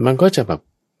มันก็จะแบบ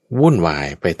วุ่นวาย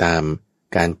ไปตาม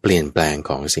การเปลี่ยนแปลง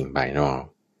ของสิ่งภายนอก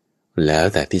แล้ว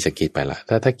แต่ที่จะคิดไปละ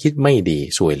ถ้าคิดไม่ดี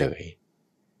ซวยเลย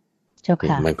เจ้า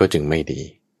ค่ะมันก็จึงไม่ดี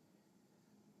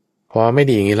พอไม่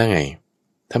ดีอย่างนี้แล้วไง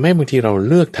ทำให้บางทีเรา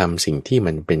เลือกทำสิ่งที่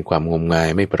มันเป็นความงมงาย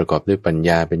ไม่ประกอบด้วยปัญญ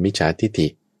าเป็นมิจฉาทิฏฐิ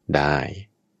ได้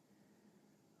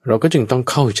เราก็จึงต้อง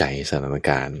เข้าใจสถาน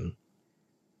การณ์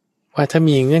ว่าถ้า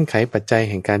มีเงื่อนไขปัจจัย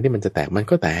แห่งการที่มันจะแตกมัน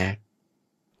ก็แตก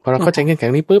พอเราเข้าใจเงื่อนไข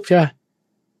นี้ปุ๊บใช่ป่ะ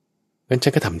งั้นฉั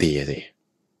นก็ทำดีสิ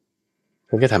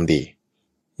ฉันก็ทำดี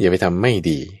อย่าไปทำไม่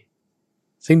ดี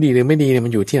ซึ่งดีหรือไม่ดีเนี่ยมั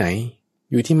นอยู่ที่ไหน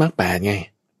อยู่ที่มรรคแปดไง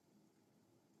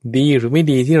ดีหรือไม่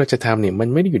ดีที่เราจะทำเนี่ยมัน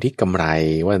ไม่ได้อยู่ที่กำไร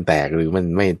ว่ามันแตกหรือมัน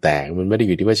ไม่แตกมันไม่ได้อ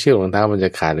ยู่ที่ว่าเชือกรองเท้ามันจะ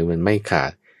ขาดหรือมันไม่ขา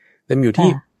ดแต่มันอยู่ที่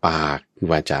ปากคือ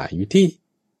วาจาอยู่ที่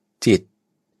จิต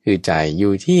คือใจอ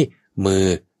ยู่ที่มือ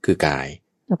คือกาย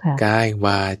กายว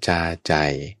าจาใจ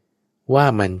ว่า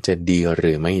มันจะดีห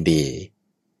รือไม่ดี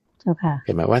เ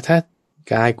ห็นไหมว่าถ้า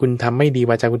กายคุณทำไม่ดี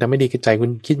วาจาคุณทำไม่ดีใจคุณ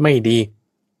คิดไม่ดี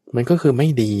มันก็คือไม่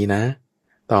ดีนะ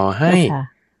ต่อให้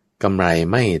กำไร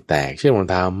ไม่แตกเชือกรอง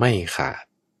เท้าไม่ขาด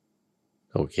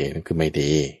โอเคนั่นคือไม่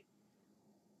ดี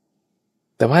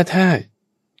แต่ว่าถ้า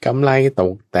กำไรต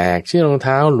กแตกเชือกรองเ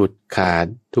ท้าหลุดขาด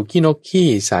ถูกขี้นกขี้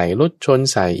ใส่รถชน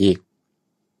ใส่อีก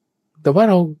แต่ว่า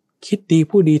เราคิดดี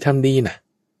พูดดีทำดีนะ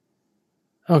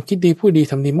เอาคิดดีพูดดี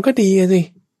ทำดีมันก็ดีสิ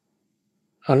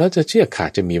เอาแล้วจะเชือกขาด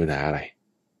จะมีปัญหาอะไร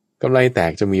กำไรแต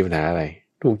กจะมีปัญหาอะไร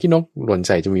ถูกขี้นกหล่นใ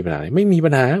ส่จะมีปัญหาอะไรไม่มีปั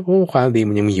ญหาเพราะความดี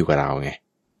มันยังมีอยู่กับเราไง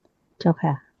เจ้า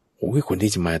ค่ะโอ้ยคน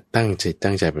ที่จะมาตั้ง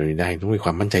ใจแบบนี้ได้ต้องมีคว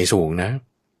ามมั่นใจสูงนะ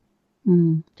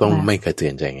ต้องไม่กระเทื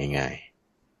อนใจง่าย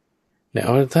ๆเนี่ย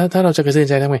ถ้าเราจะกระเทือน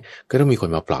ใจทำไงก็ต้องมีคน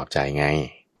มาปลอบใจไง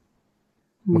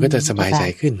มันก็จะสบายใจ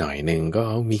ขึ้นหน่อยนึงก็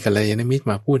มีกัลยาณมิตร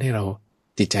มาพูดให้เรา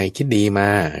จิตใจคิดดีมา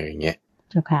อย่างเงี้ย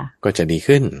เจ้าค่ะก็จะดี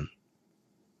ขึ้น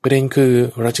ประเด็นคือ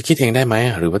เราจะคิดเองได้ไหม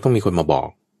หรือว่าต้องมีคนมาบอก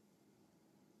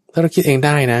ถ้าเราคิดเองไ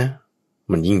ด้นะ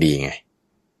มันยิ่งดีไง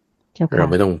เรา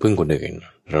ไม่ต้องพึ่งคนอื่น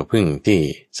เราพึ่งที่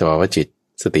สภาวะจิต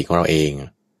สติของเราเอง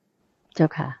เจ้า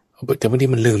ค่ะแต่บางที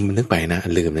มันลืมมันนึกไปนะ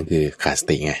ลืมนั่นคือขาดส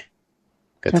ติไง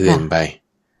กระเทือนไป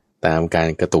ตามการ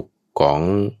กระตุกของ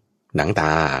หนังต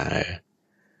า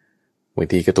บาง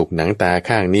ทีกระตุกหนังตา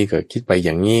ข้างนี้ก็คิดไปอ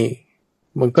ย่างนี้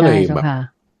มันก็เลยแบบ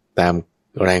ตาม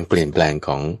แรงเปลี่ยนแปลงข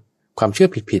องความเชื่อ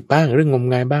ผิดบ้างเรื่องงม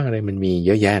งายบ้างอะไรมันมีเย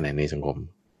อะแยะในสังคม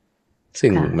ซึ่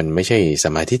งมันไม่ใช่สั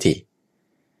มมาทิฏฐิ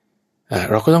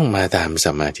เราก็ต้องมาตาม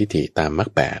สัมมาทิฏฐิตามมรรค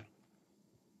แปด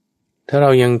ถ้าเรา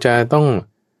ยังจะต้อง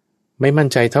ไม่มั่น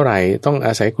ใจเท่าไหร่ต้องอ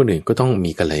าศัยคนอื่นก็ต้อง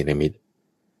มีกัลยาณมิตร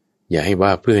อย่าให้ว่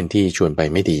าเพื่อนที่ชวนไป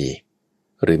ไม่ดี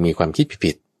หรือมีความคิด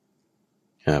ผิด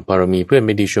พอเรามีเพื่อนไ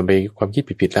ม่ดีชวนไปความคิด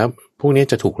ผิดแล้วพวกนี้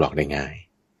จะถูกหลอกได้ง่าย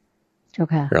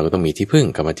เราก็ต้องมีที่พึ่ง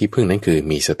กับที่พึ่งนั้นคือ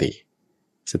มีสติ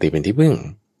เป็นที่พึ่ง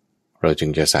เราจึง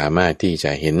จะสามารถที่จ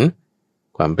ะเห็น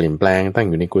ความเปลี่ยนแปลงตั้ง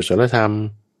อยู่ในกุศลธรรม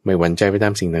ไม่หวั่นใจไปตา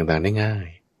มสิ่งต่างๆได้ง่าย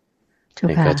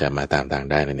นี่ก็จะมาตามทาง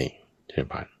ได้นั่นเองเชิญ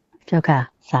พรเจ้าค่ะ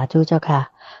สาธุเจ้าค่ะ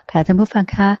ค่ะท่านผู้ฟัง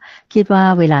คะคิดว่า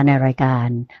เวลาในรายการ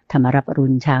ธรรมรับอรุ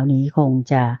ณเช้านี้คง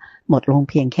จะหมดลง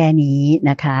เพียงแค่นี้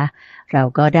นะคะเรา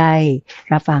ก็ได้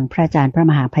รับฟังพระอาจารย์พระ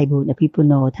มหาไพบูลย์อภิปุ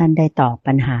โนท่านได้ตอบ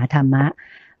ปัญหาธรรมะ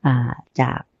จ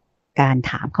ากการ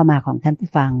ถามเข้ามาของท่านผู้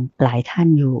ฟังหลายท่าน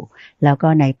อยู่แล้วก็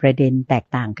ในประเด็นแตก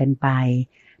ต่างกันไป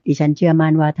ดิฉันเชื่อ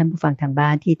มั่นว่าท่านผู้ฟังทางบ้า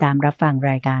นที่ตามรับฟัง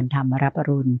รายการธรรมรับอ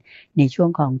รุณในช่วง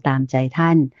ของตามใจท่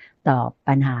านตอบ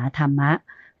ปัญหาธรรมะ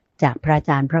จากพระอา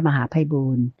จารย์พระมหาไพบู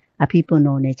ลย์อภิปุโน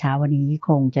ในเช้าวันนี้ค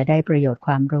งจะได้ประโยชน์ค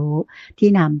วามรู้ที่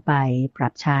นำไปปรั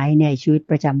บใช้ในชีวิต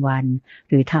ประจำวัน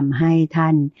หรือทำให้ท่า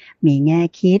นมีแง่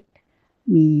คิด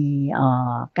มี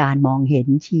การมองเห็น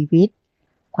ชีวิต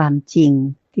ความจริง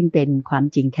ซึ่งเป็นความ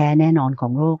จริงแท้แน่นอนขอ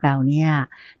งโลกเราเนี่ย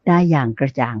ได้อย่างกร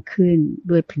ะจ่างขึ้น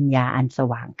ด้วยปัญญาอันส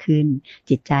ว่างขึ้น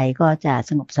จิตใจก็จะ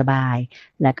สงบสบาย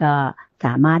และก็ส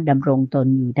ามารถดำรงตน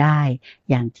อยู่ได้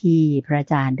อย่างที่พระอ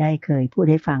าจารย์ได้เคยพูด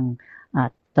ให้ฟัง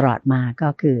ตลอดมาก็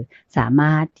คือสาม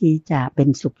ารถที่จะเป็น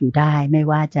สุขอยู่ได้ไม่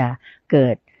ว่าจะเกิ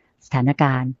ดสถานก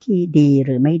ารณ์ที่ดีห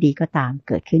รือไม่ดีก็ตาม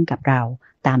เกิดขึ้นกับเรา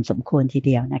ตามสมควรทีเ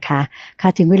ดียวนะคะค่ะ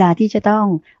ถึงเวลาที่จะต้อง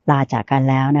ลาจากกัน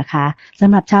แล้วนะคะส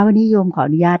ำหรับเช้าวันนี้โยมขออ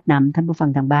นุญาตนำท่านผู้ฟัง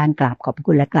ทางบ้านกราบขอบพระ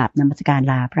คุณและกราบนมัสการ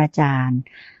ลาพระอาจารย์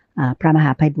พระมห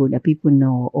าไพบูลย์อภิปุโน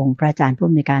องค์พระอาจารย์ผู้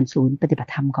อำนวยการศูนย์ปฏิบั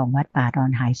ติธรรมของวัดป่าดอ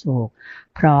นหายโศก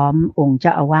พร้อมองค์เจ้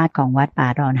าอาวาสของวัดป่า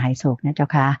ดอนหายโศกนะเจ้า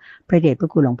ค่ะพระเดชพระ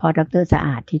คุณหลวงพ่อดร.สะอ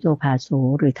าดทิโตภาโส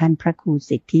หรือท่านพระครู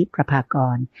สิทธิประภาก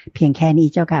รเพียงแค่นี้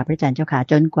เจ้าค่ะพระอาจารย์เจ้าค่ะ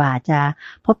จนกว่าจะ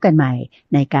พบกันใหม่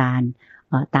ในการ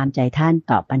ตามใจท่าน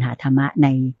ตอบปัญหาธรรมะใน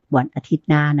วันอาทิตย์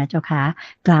หน้านะเจ้าค่ะ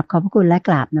กราบขอบพระคุณและก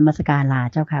ราบนมัสการลา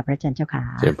เจ้าค่ะพระอาจารย์เจ้าค่ะ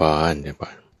เจริญพรเจริญพ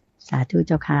รสาธุเ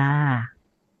จ้าค่ะ